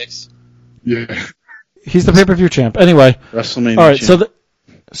going to the picks? Yeah. He's the pay-per-view champ. Anyway. WrestleMania All right, champ.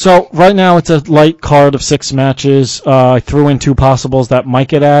 so right now it's a light card of 6 matches. I threw in 2 possibles that might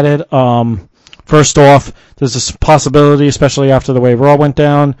get added. First off, there's a possibility, especially after the way Raw went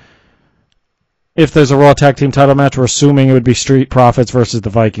down, if there's a Raw Tag Team title match, we're assuming it would be Street Profits versus the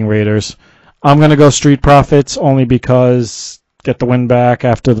Viking Raiders. I'm going to go Street Profits only because get the win back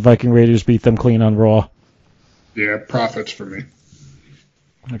after the Viking Raiders beat them clean on Raw. Yeah, Profits for me.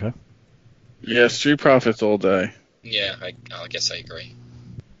 Okay. Yeah, Street Profits all day. Yeah, I guess I agree.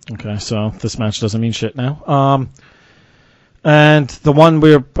 Okay, so this match doesn't mean shit now. And the one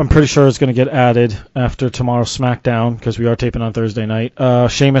I'm pretty sure is going to get added after tomorrow's SmackDown, because we are taping on Thursday night.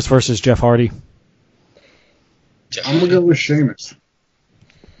 Sheamus versus Jeff Hardy. I'm going to go with Sheamus.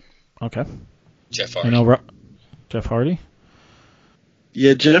 Okay. Jeff Hardy. Jeff Hardy?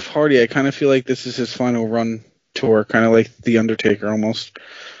 Yeah, Jeff Hardy, I kind of feel like this is his final run tour, kind of like The Undertaker almost,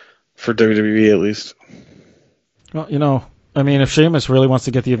 for WWE at least. Well, if Sheamus really wants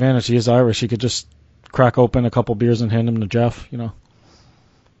to get the advantage, he is Irish, he could just crack open a couple beers and hand them to Jeff,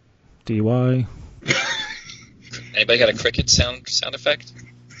 DUI. Anybody got a cricket sound effect?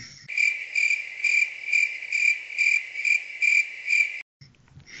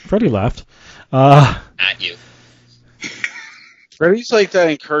 Freddie laughed. At you. Freddie's like that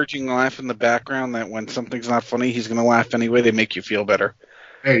encouraging laugh in the background that when something's not funny, he's going to laugh anyway. They make you feel better.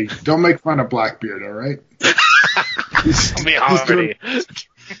 Hey, don't make fun of Blackbeard, all right?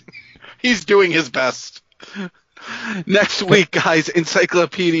 He's doing his best. Next week, guys,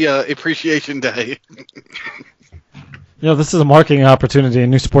 Encyclopedia Appreciation Day. This is a marketing opportunity. A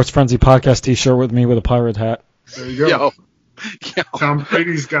new Sports Frenzy podcast T-shirt with me with a pirate hat. There you go. Yo. Tom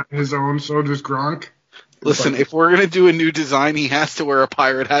Brady's got his own, so does Gronk. Listen, if we're going to do a new design, he has to wear a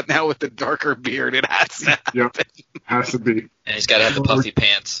pirate hat now with the darker beard. It has to happen. Yep, has to be. And he's got to have the puffy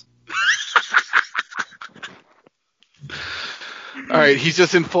pants. All right, he's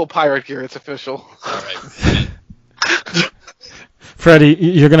just in full pirate gear. It's official. All right. Freddie,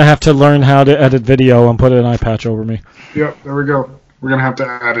 you're going to have to learn how to edit video and put an eye patch over me. Yep, there we go. We're going to have to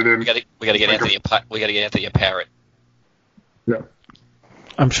add it in. We got to get Anthony a parrot. Yeah.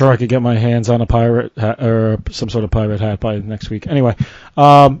 I'm sure I could get my hands on a pirate hat or some sort of pirate hat by next week. Anyway,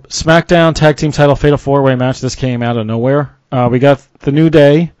 SmackDown Tag Team Title Fatal 4-Way match. This came out of nowhere. We got the New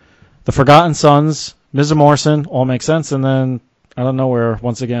Day, the Forgotten Sons, Miz and Morrison. All makes sense. And then out of nowhere,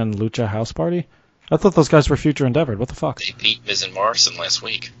 once again, Lucha House Party. I thought those guys were Future Endeavored. What the fuck? They beat Miz and Morrison last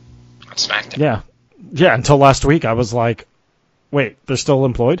week on SmackDown. Yeah. Until last week, I was like, wait, they're still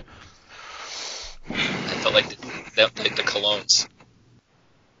employed? I felt like the Colognes.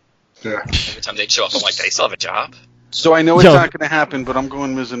 Yeah. Every time they'd show up, I'm like, they still have a job? So I know it's not going to happen, but I'm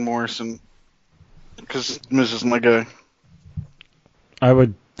going Miz and Morrison because Miz is my guy. I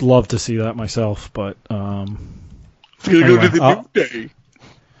would love to see that myself, but It's going to go to the New Day.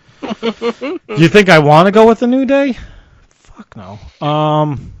 You think I want to go with the New Day? Fuck no.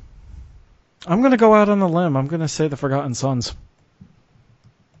 I'm going to go out on the limb. I'm going to say the Forgotten Sons.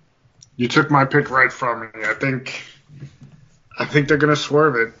 You took my pick right from me. I think they're going to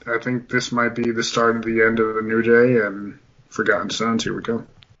swerve it. I think this might be the start of the end of the New Day and Forgotten Sons. Here we go.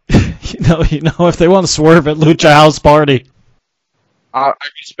 If they want to swerve it, Lucha House Party. I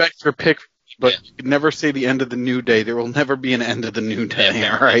respect your pick, but you can never say the end of the New Day. There will never be an end of the New Day,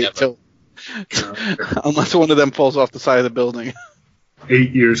 Yeah, all right? So, unless one of them falls off the side of the building.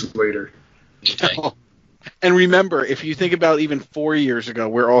 8 years later. New Day. And remember, if you think about even 4 years ago,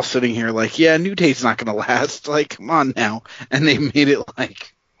 we're all sitting here like, yeah, New Day's not going to last. Like, come on now. And they made it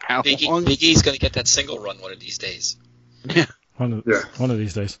like, how long? Big E's going to get that single run one of these days. Yeah. One of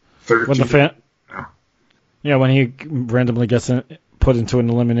these days. 13. When he randomly gets put into an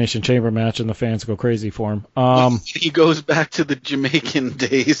elimination chamber match and the fans go crazy for him. He goes back to the Jamaican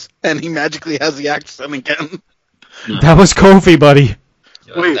days and he magically has the accent again. That was Kofi, buddy.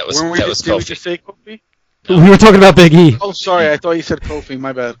 Wait, that was did we Kofi. just say Kofi? We were talking about Big E. Oh, sorry, I thought you said Kofi.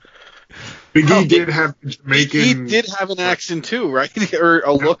 My bad. Big E did have Jamaican. He did have an accent too, right? Or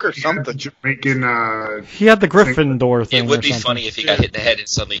a look or something. Jamaican. He had the Gryffindor thing. It would be something. funny if he got hit in the head and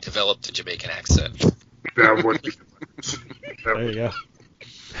suddenly developed a Jamaican accent. That would be. There you go.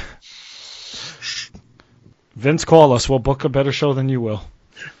 Vince, call us. We'll book a better show than you will.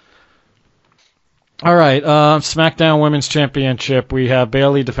 All right, SmackDown Women's Championship. We have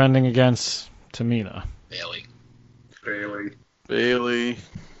Bayley defending against Tamina. Bayley.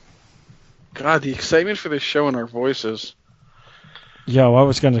 God, the excitement for this show in our voices. Yeah, well, I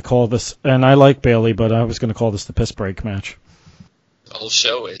was going to call this, and I like Bailey, but I was going to call this the piss break match. The whole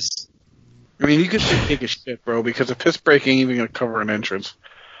show is. I mean, you could take a shit, bro, because a piss break ain't even going to cover an entrance.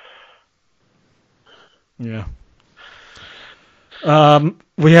 Yeah.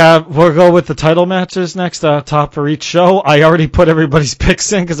 We'll go with the title matches next, top for each show. I already put everybody's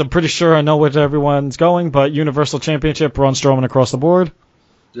picks in because I'm pretty sure I know where everyone's going, but Universal Championship, Braun Strowman across the board.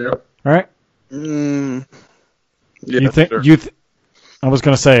 Yep. All right? Yeah, Sure. I was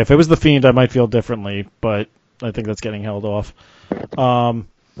going to say, if it was The Fiend, I might feel differently, but I think that's getting held off. And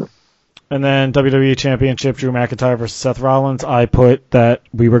then WWE Championship, Drew McIntyre versus Seth Rollins. I put that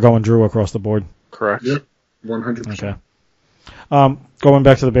we were going Drew across the board. Correct. Yep. 100%. Okay. Going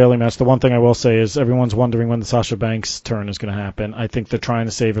back to the Bailey match, the one thing I will say is everyone's wondering when the Sasha Banks turn is going to happen. I think they're trying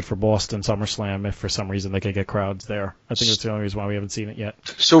to save it for Boston SummerSlam if for some reason they could get crowds there. I think that's the only reason why we haven't seen it yet.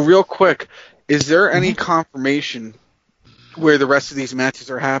 So real quick, is there any confirmation where the rest of these matches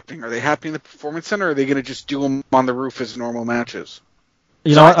are happening? Are they happening in the Performance Center, or are they going to just do them on the roof as normal matches?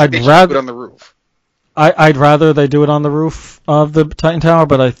 You know, I'd rather do it on the roof. I'd rather they do it on the roof of the Titan Tower,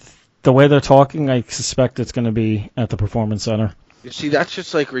 but the way they're talking, I suspect it's going to be at the Performance Center. You see, that's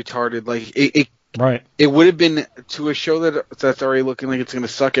just like retarded. Like it Right. It would have been, to a show that's already looking like it's going to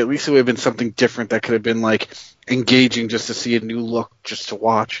suck, at least it would have been something different that could have been like engaging just to see a new look, just to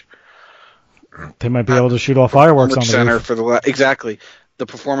watch. They might be able to shoot off fireworks on the Center roof. for the exactly. The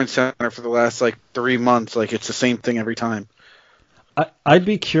Performance Center for the last like 3 months, like it's the same thing every time. I'd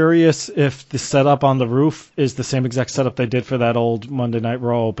be curious if the setup on the roof is the same exact setup they did for that old Monday Night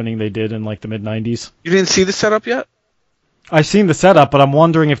Raw opening they did in like the mid-90s. You didn't see the setup yet? I've seen the setup, but I'm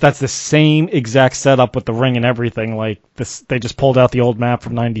wondering if that's the same exact setup with the ring and everything. Like this, they just pulled out the old map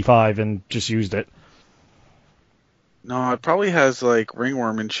from 95 and just used it. No, it probably has like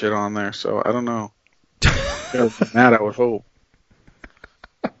ringworm and shit on there, so I don't know. Mad, I would hope.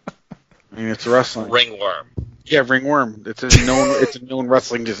 I mean, it's wrestling. Ringworm. Yeah, ringworm. It's a known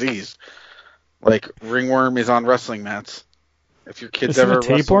wrestling disease. Like ringworm is on wrestling mats. If your kids Isn't ever it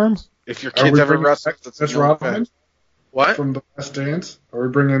tapeworm? If your kids ever wrestle, Dennis Rodman? What? From The Last Dance? Are we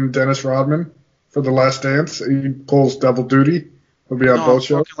bringing Dennis Rodman for The Last Dance? He pulls double duty. He'll be on No, both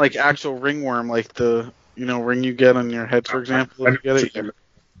shows. like actual ringworm, like the ring you get on your head, for example. If you get it.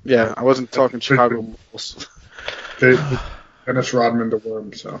 Yeah, I wasn't talking Chicago Bulls. Dennis Rodman the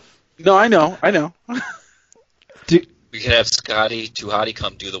worm. So. No, I know. We could have Scotty Tuhati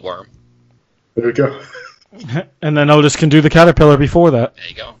come do the worm. There you go. And then Otis can do the caterpillar before that. There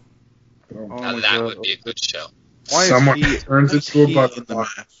you go. Oh Now that would be a good show. Someone turns into a butterfly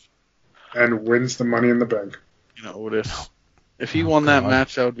match? and wins the Money in the Bank. Otis. If he won that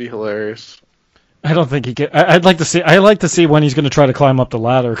match, that would be hilarious. I don't think he can. I'd like to see. I like to see when he's going to try to climb up the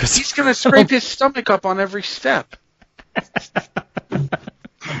ladder because He's going to scrape his stomach up on every step.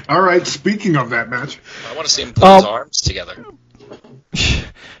 All right, speaking of that match. I want to see him put his arms together.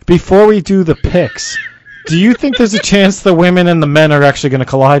 Before we do the picks, do you think there's a chance the women and the men are actually going to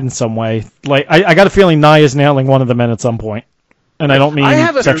collide in some way? Like, I got a feeling Nia's nailing one of the men at some point, and I don't mean I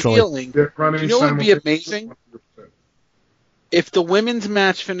have a sexually. feeling. You know what would be amazing? If the women's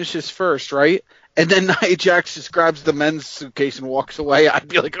match finishes first, right? And then Nia Jax just grabs the men's suitcase and walks away, I'd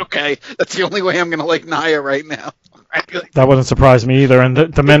be like, okay, that's the only way I'm going to like Nia right now. I'd be like, that wouldn't surprise me either, and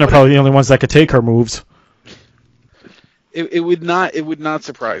the men are probably the only ones that could take her moves. It would not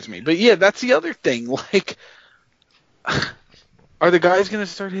surprise me. But yeah, that's the other thing. Like, are the guys going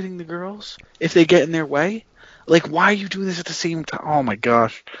to start hitting the girls if they get in their way? Like, why are you doing this at the same time? Oh my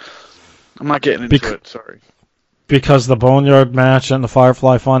gosh. I'm not getting into it, sorry. Because the Boneyard match and the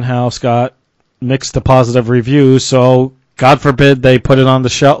Firefly Funhouse got mixed to positive reviews, so God forbid they put it on the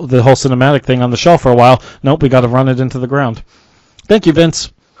shelf, the whole cinematic thing on the shelf for a while. Nope, we got to run it into the ground. Thank you,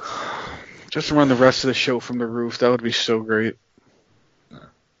 Vince. Just run the rest of the show from the roof. That would be so great.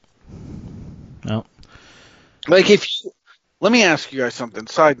 No. Like, let me ask you guys something.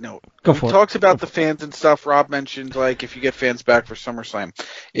 Side note. Go for it. Talks about the fans and stuff. Rob mentioned, like, if you get fans back for SummerSlam.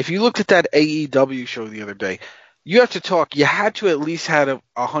 If you looked at that AEW show the other day, you have to talk. You had to at least have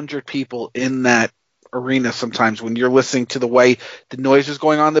 100 people in that arena sometimes when you're listening to the way the noise was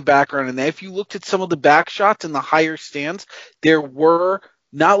going on in the background. And if you looked at some of the back shots in the higher stands, there were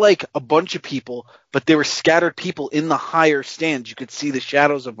not like a bunch of people, but there were scattered people in the higher stands. You could see the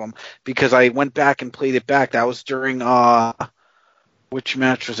shadows of them because I went back and played it back. That was during which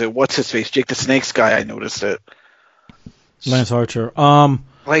match was it? What's his face? Jake the Snake's guy. I noticed it. Lance Archer.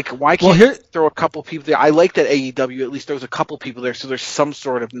 Like, why can't you throw a couple people there? I like that AEW, at least there was a couple people there, so there's some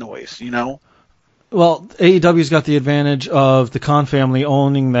sort of noise, you know? Well, AEW's got the advantage of the Khan family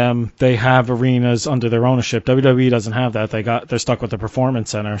owning them. They have arenas under their ownership. WWE doesn't have that. They're stuck with the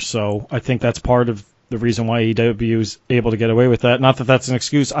Performance Center. So I think that's part of the reason why AEW is able to get away with that. Not that that's an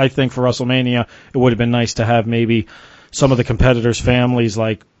excuse. I think for WrestleMania, it would have been nice to have maybe some of the competitors' families.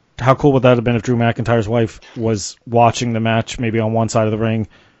 Like, how cool would that have been if Drew McIntyre's wife was watching the match, maybe on one side of the ring,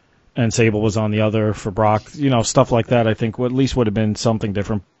 and Sable was on the other for Brock? Stuff like that. I think at least would have been something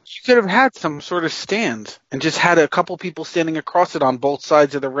different. You could have had some sort of stand and just had a couple people standing across it on both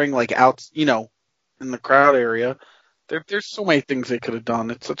sides of the ring, like out, in the crowd area. There's so many things they could have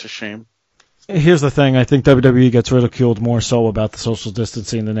done. It's such a shame. Here's the thing. I think WWE gets ridiculed more so about the social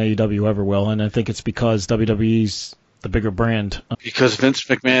distancing than AEW ever will, and I think it's because WWE's the bigger brand. Because Vince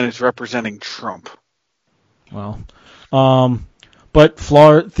McMahon is representing Trump. Well, but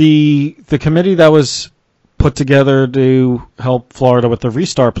Florida, the committee that was put together to help Florida with the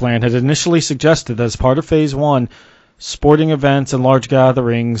restart plan had initially suggested that as part of Phase 1, sporting events and large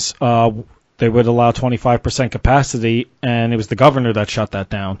gatherings, they would allow 25% capacity, and it was the governor that shut that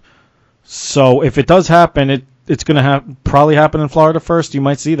down. So if it does happen, it's going to probably happen in Florida first. You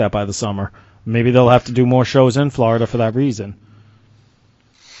might see that by the summer. Maybe they'll have to do more shows in Florida for that reason.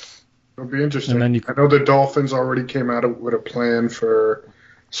 It'll be interesting. I know the Dolphins already came out with a plan for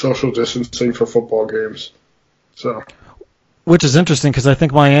social distancing for football games. So, which is interesting because I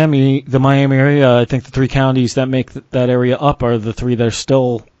think the Miami area, I think the 3 counties that make that area up are the 3 that are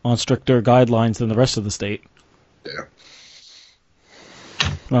still on stricter guidelines than the rest of the state. Yeah.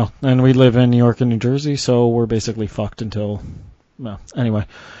 Well, and we live in New York and New Jersey, so we're basically fucked until, anyway.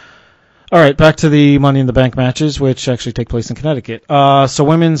 All right, back to the Money in the Bank matches, which actually take place in Connecticut. So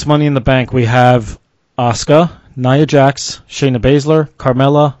women's Money in the Bank, we have Asuka, Nia Jax, Shayna Baszler,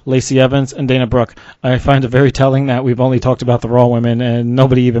 Carmella, Lacey Evans, and Dana Brooke. I find it very telling that we've only talked about the Raw women and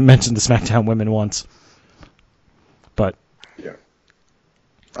nobody even mentioned the SmackDown women once. But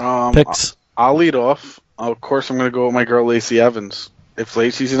yeah, picks. I'll lead off. Of course, I'm going to go with my girl Lacey Evans. If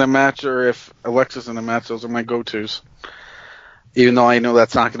Lacey's in a match or if Alexa's in a match, those are my go-tos. Even though I know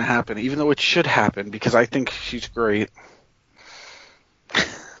that's not going to happen, even though it should happen because I think she's great.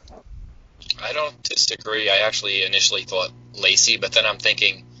 I don't disagree. I actually initially thought Lacey, but then I'm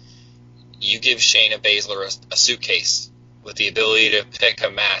thinking you give Shayna Baszler a suitcase with the ability to pick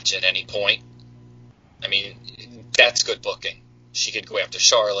a match at any point. I mean, that's good booking. She could go after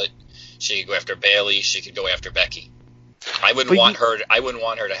Charlotte. She could go after Bayley. She could go after Becky. I wouldn't want her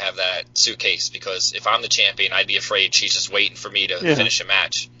to have that suitcase because if I'm the champion, I'd be afraid she's just waiting for me to finish a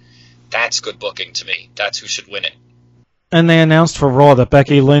match. That's good booking to me. That's who should win it. And they announced for Raw that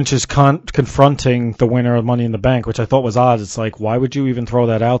Becky Lynch is confronting the winner of Money in the Bank, which I thought was odd. It's like, why would you even throw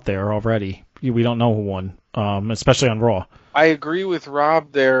that out there already? We don't know who won, especially on Raw. I agree with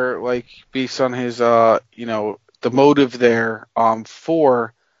Rob there, like, based on his, the motive there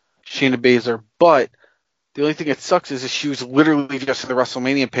for Shayna Baszler. But the only thing that sucks is that she was literally just in the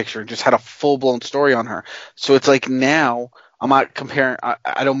WrestleMania picture and just had a full-blown story on her. So it's like now I'm not comparing.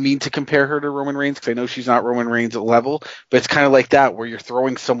 I don't mean to compare her to Roman Reigns because I know she's not Roman Reigns at level, but it's kind of like that where you're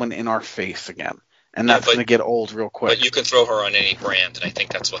throwing someone in our face again, and that's going to get old real quick. But you can throw her on any brand, and I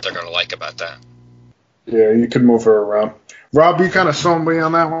think that's what they're going to like about that. Yeah, you can move her around. Rob, you kind of sold me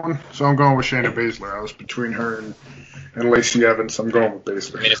on that one, so I'm going with Shayna Baszler. I was between her and Lacey Evans. I'm going with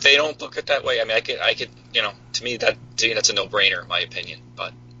Baszler. I mean, if they don't book it that way, I mean, I could, to me that's a no-brainer, in my opinion.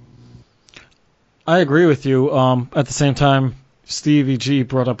 But I agree with you. At the same time, Stevie G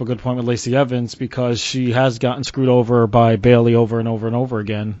brought up a good point with Lacey Evans because she has gotten screwed over by Bayley over and over and over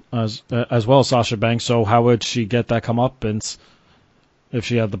again, as well as Sasha Banks. So how would she get that comeuppance if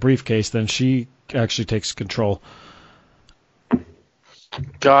she had the briefcase? Then she actually takes control.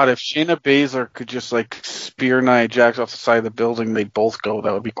 God, if Shayna Baszler could just spear Nia Jax off the side of the building, they'd both go.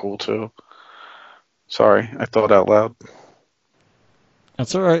 That would be cool too. Sorry, I thought out loud.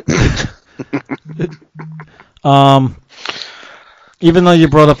 That's all right. Even though you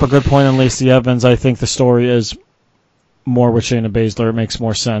brought up a good point on Lacey Evans, I think the story is more with Shayna Baszler. It makes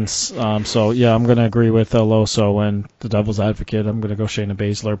more sense. So yeah, I'm going to agree with Loso and the Devil's Advocate. I'm going to go Shayna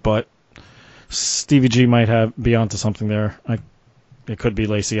Baszler, but Stevie G might be onto something there. It could be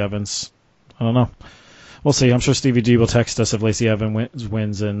Lacey Evans. I don't know. We'll see. I'm sure Stevie G will text us if Lacey Evans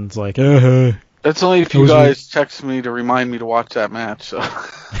wins and it's like, That's only if you guys text me to remind me to watch that match. So.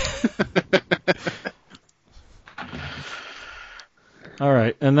 All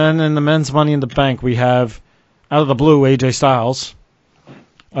right. And then in the men's Money in the Bank, we have, out of the blue, AJ Styles.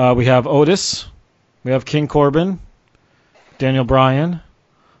 We have Otis. We have King Corbin. Daniel Bryan.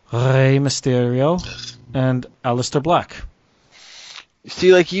 Rey Mysterio. And Aleister Black.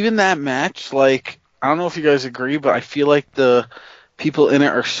 See, even that match, I don't know if you guys agree, but I feel like the people in it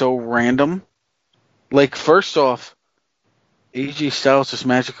are so random. Like, first off, AJ Styles just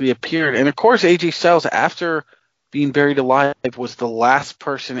magically appeared. And, of course, AJ Styles, after being buried alive, was the last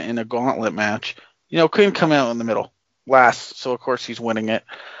person in a gauntlet match. Couldn't come out in the middle. Last, so, of course, he's winning it.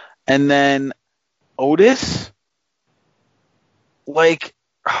 And then Otis, like,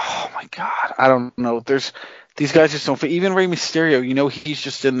 oh, my God. I don't know. These guys just don't fit. Even Rey Mysterio, he's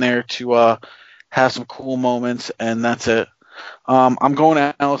just in there to have some cool moments, and that's it. I'm going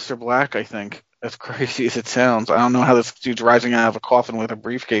to Aleister Black, I think. As crazy as it sounds. I don't know how this dude's rising out of a coffin with a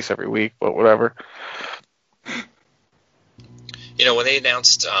briefcase every week, but whatever. When they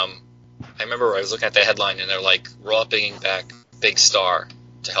announced, I remember I was looking at the headline, and they're like, Raw bringing back Big Star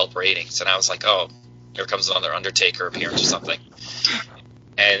to help ratings. And I was like, oh, here comes another Undertaker appearance or something.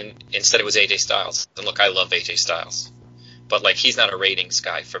 And instead it was AJ Styles. And look, I love AJ Styles. But, like, he's not a ratings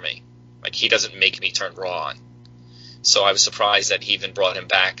guy for me. Like, he doesn't make me turn Raw on. So I was surprised that he even brought him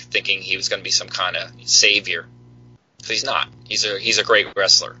back, thinking he was going to be some kind of savior. So he's not. He's a great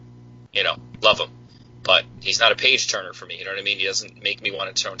wrestler. Love him. But he's not a page turner for me. You know what I mean? He doesn't make me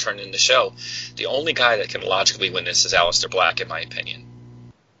want to turn in the show. The only guy that can logically win this is Aleister Black, in my opinion.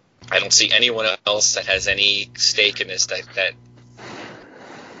 I don't see anyone else that has any stake in this that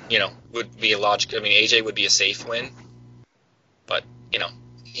would be a logical. I mean, AJ would be a safe win. But,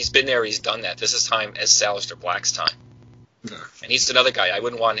 he's been there. He's done that. This is time as Aleister Black's time. Yeah. And he's another guy. I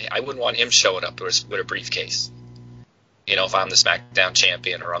wouldn't want him showing up with a briefcase. If I'm the SmackDown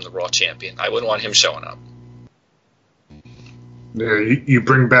champion or I'm the Raw champion, I wouldn't want him showing up. Yeah, you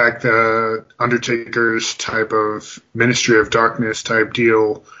bring back the Undertaker's type of Ministry of Darkness type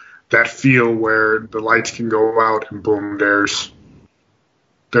deal, that feel where the lights can go out and boom, there's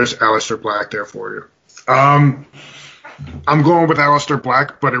Aleister Black there for you. I'm going with Aleister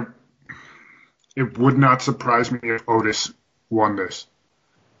Black, but it would not surprise me if Otis won this.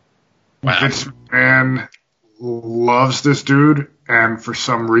 Wow. Vince McMahon loves this dude, and for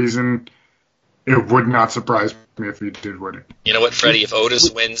some reason, it would not surprise me if he did win it. You know what, Freddie? If Otis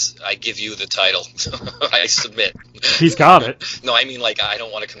wins, I give you the title. I submit. He's got it. No, I mean, like, I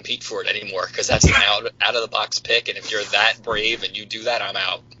don't want to compete for it anymore, because that's an out-of-the-box pick, and if you're that brave and you do that, I'm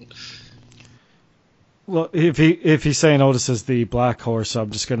out. Well, if he's saying Otis is the black horse, I'll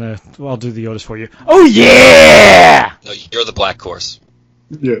do the Otis for you. Oh yeah! No, you're the black horse.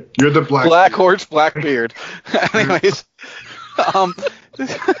 Yeah, you're the black horse, black beard. Anyways,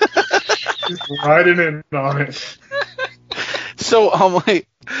 riding in on it. So, wait,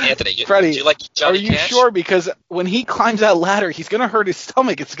 Anthony, Freddie, do you like Johnny are you Cash? sure? Because when he climbs that ladder, he's gonna hurt his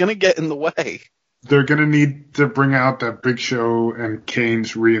stomach. It's gonna get in the way. They're going to need to bring out that Big Show and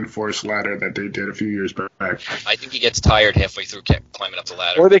Kane's reinforced ladder that they did a few years back. I think he gets tired halfway through climbing up the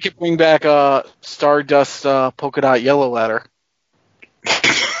ladder. Or they could bring back a Stardust polka dot yellow ladder.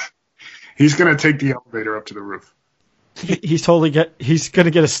 He's going to take the elevator up to the roof. He's going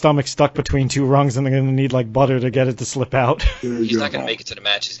to get his stomach stuck between two rungs, and they're going to need like butter to get it to slip out. He's not going to make it to the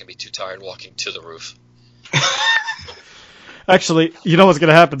match. He's going to be too tired walking to the roof. Actually, you know what's going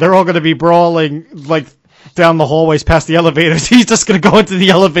to happen? They're all going to be brawling like down the hallways past the elevators. He's just going to go into the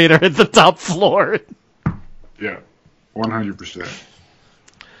elevator at the top floor. Yeah, 100%.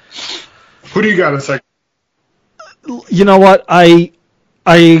 Who do you got in second? You know what? I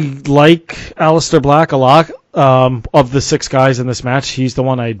like Aleister Black a lot. Of the 6 guys in this match, he's the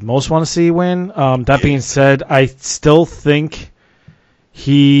one I'd most want to see win. That being said, I still think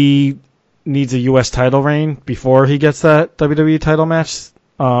he needs a U.S. title reign before he gets that WWE title match.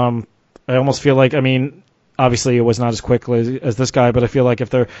 I almost feel like, obviously it was not as quickly as this guy, but I feel like if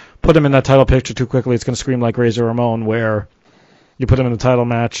they put him in that title picture too quickly, it's going to scream like Razor Ramon, where you put him in the title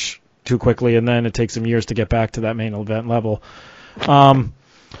match too quickly and then it takes him years to get back to that main event level.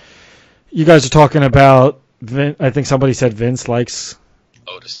 You guys are talking about, I think somebody said Vince likes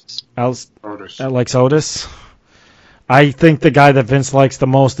Otis. Likes Otis. I think the guy that Vince likes the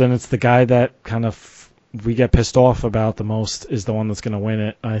most, and it's the guy that kind of we get pissed off about the most, is the one that's going to win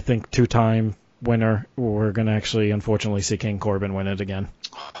it. I think 2-time winner, we're going to actually, unfortunately, see King Corbin win it again.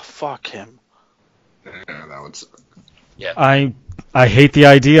 Oh, fuck him. Yeah, that would suck. Yeah. I hate the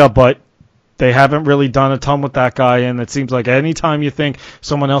idea, but they haven't really done a ton with that guy, and it seems like any time you think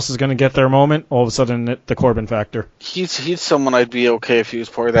someone else is going to get their moment, all of a sudden the Corbin factor. He's someone I'd be okay if he was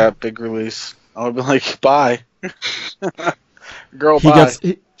part of that big release. I would be like, bye. Girl, bye.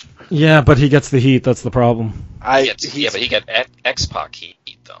 Yeah, but he gets the heat. That's the problem. But he got X-Pac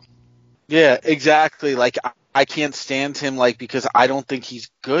heat, though. Yeah, exactly. Like, I can't stand him, because I don't think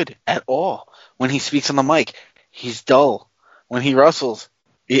he's good at all. When he speaks on the mic, he's dull. When he wrestles,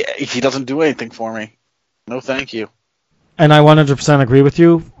 He doesn't do anything for me. No, thank you. And I 100% agree with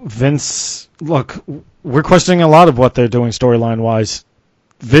you. Vince, look, we're questioning a lot of what they're doing storyline-wise.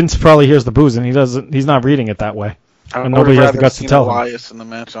 Vince probably hears the booze, and he's not reading it that way. And nobody has the guts to tell him. Elias in the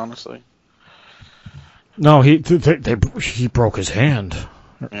match, honestly. No, he broke his hand.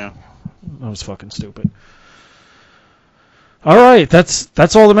 Yeah. That was fucking stupid. All right,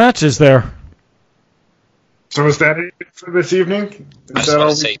 that's all the matches there. So is that it for this evening? I just want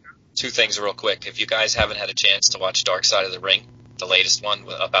to say two things real quick. If you guys haven't had a chance to watch Dark Side of the Ring, the latest one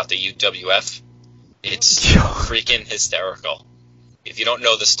about the UWF, it's freaking hysterical. If you don't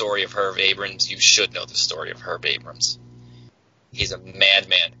know the story of Herb Abrams, you should know the story of Herb Abrams. He's a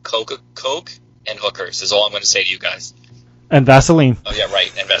madman. Coke and hookers is all I'm going to say to you guys. And Vaseline. Oh, yeah,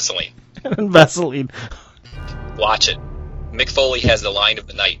 right, and Vaseline. And Vaseline. Watch it. Mick Foley has the line of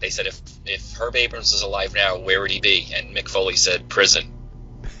the night. They said, if Herb Abrams is alive now, where would he be? And Mick Foley said, prison.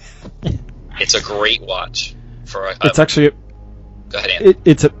 It's a great watch. It's actually... Go ahead,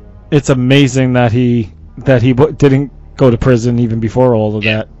 Andy. It's amazing that he didn't go to prison even before all of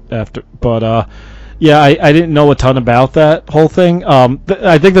that. After, but yeah, I didn't know a ton about that whole thing.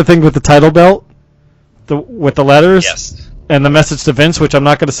 I think the thing with the title belt, with the letters, yes, and the message to Vince, which I'm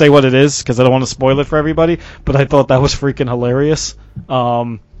not going to say what it is because I don't want to spoil it for everybody, but I thought that was freaking hilarious.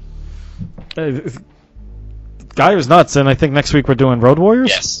 Guy was nuts, and I think next week we're doing Road Warriors.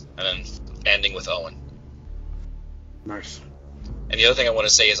 Yes, and then ending with Owen. Nice. And the other thing I want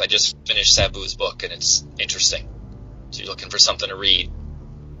to say is I just finished Sabu's book, and it's interesting. So you're looking for something to read.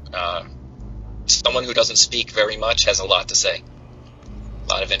 Someone who doesn't speak very much has a lot to say. A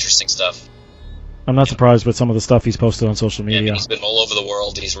lot of interesting stuff. I'm not surprised with some of the stuff he's posted on social media. Yeah, he's been all over the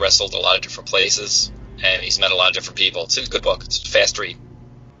world. He's wrestled a lot of different places, and he's met a lot of different people. It's a good book. It's a fast read.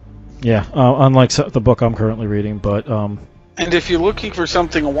 Yeah, unlike the book I'm currently reading, but... And if you're looking for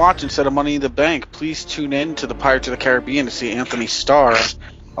something to watch instead of Money in the Bank, please tune in to the Pirates of the Caribbean to see Anthony Starr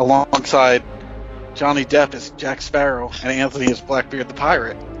alongside Johnny Depp as Jack Sparrow and Anthony as Blackbeard the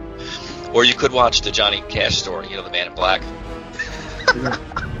Pirate. Or you could watch the Johnny Cash story, the Man in Black. Yeah.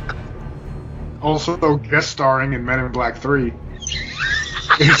 Also guest starring in Men in Black 3.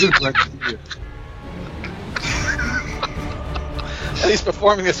 And he's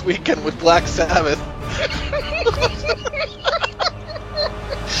performing this weekend with Black Sabbath.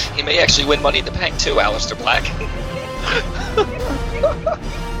 He may actually win Money in the Bank too, Aleister Black.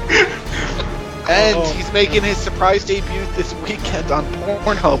 And he's making his surprise debut this weekend on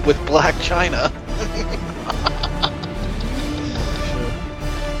Pornhub with Black China.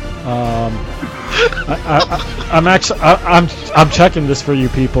 I'm checking this for you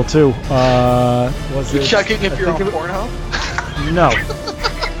people too. You're checking if you're on Pornhub?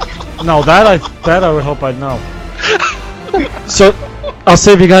 No, that I would hope I'd know. So I'll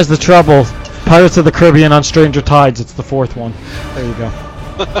save you guys the trouble. Pirates of the Caribbean on Stranger Tides. It's the fourth one. There you go.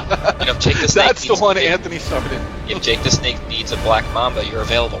 Jake the Snake. That's the one Anthony started. If Jake the Snake needs a black mamba, you're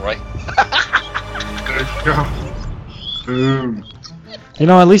available, right? There you go. Boom.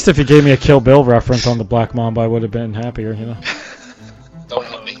 At least if you gave me a Kill Bill reference on the Black Mamba, I would have been happier, Don't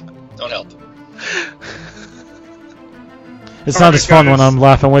help me. Don't help. It's not as fun when I'm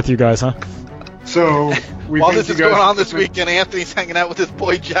laughing with you guys, huh? So, while this is going on this weekend, Anthony's hanging out with his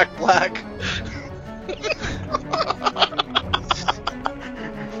boy Jack Black.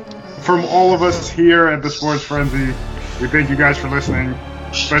 From all of us here at the Sports Frenzy, we thank you guys for listening,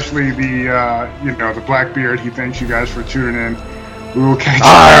 especially the Blackbeard. He thanks you guys for tuning in. We will catch you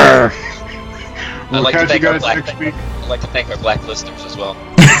guys next week. I'd like to thank our black listeners as well.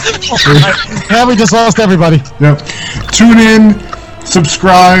 Yeah, we just lost everybody. Yep. Tune in,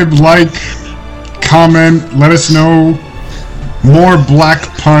 subscribe, like, comment, let us know more black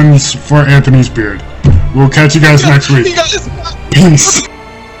puns for Anthony's beard. We'll catch you guys next week. Peace.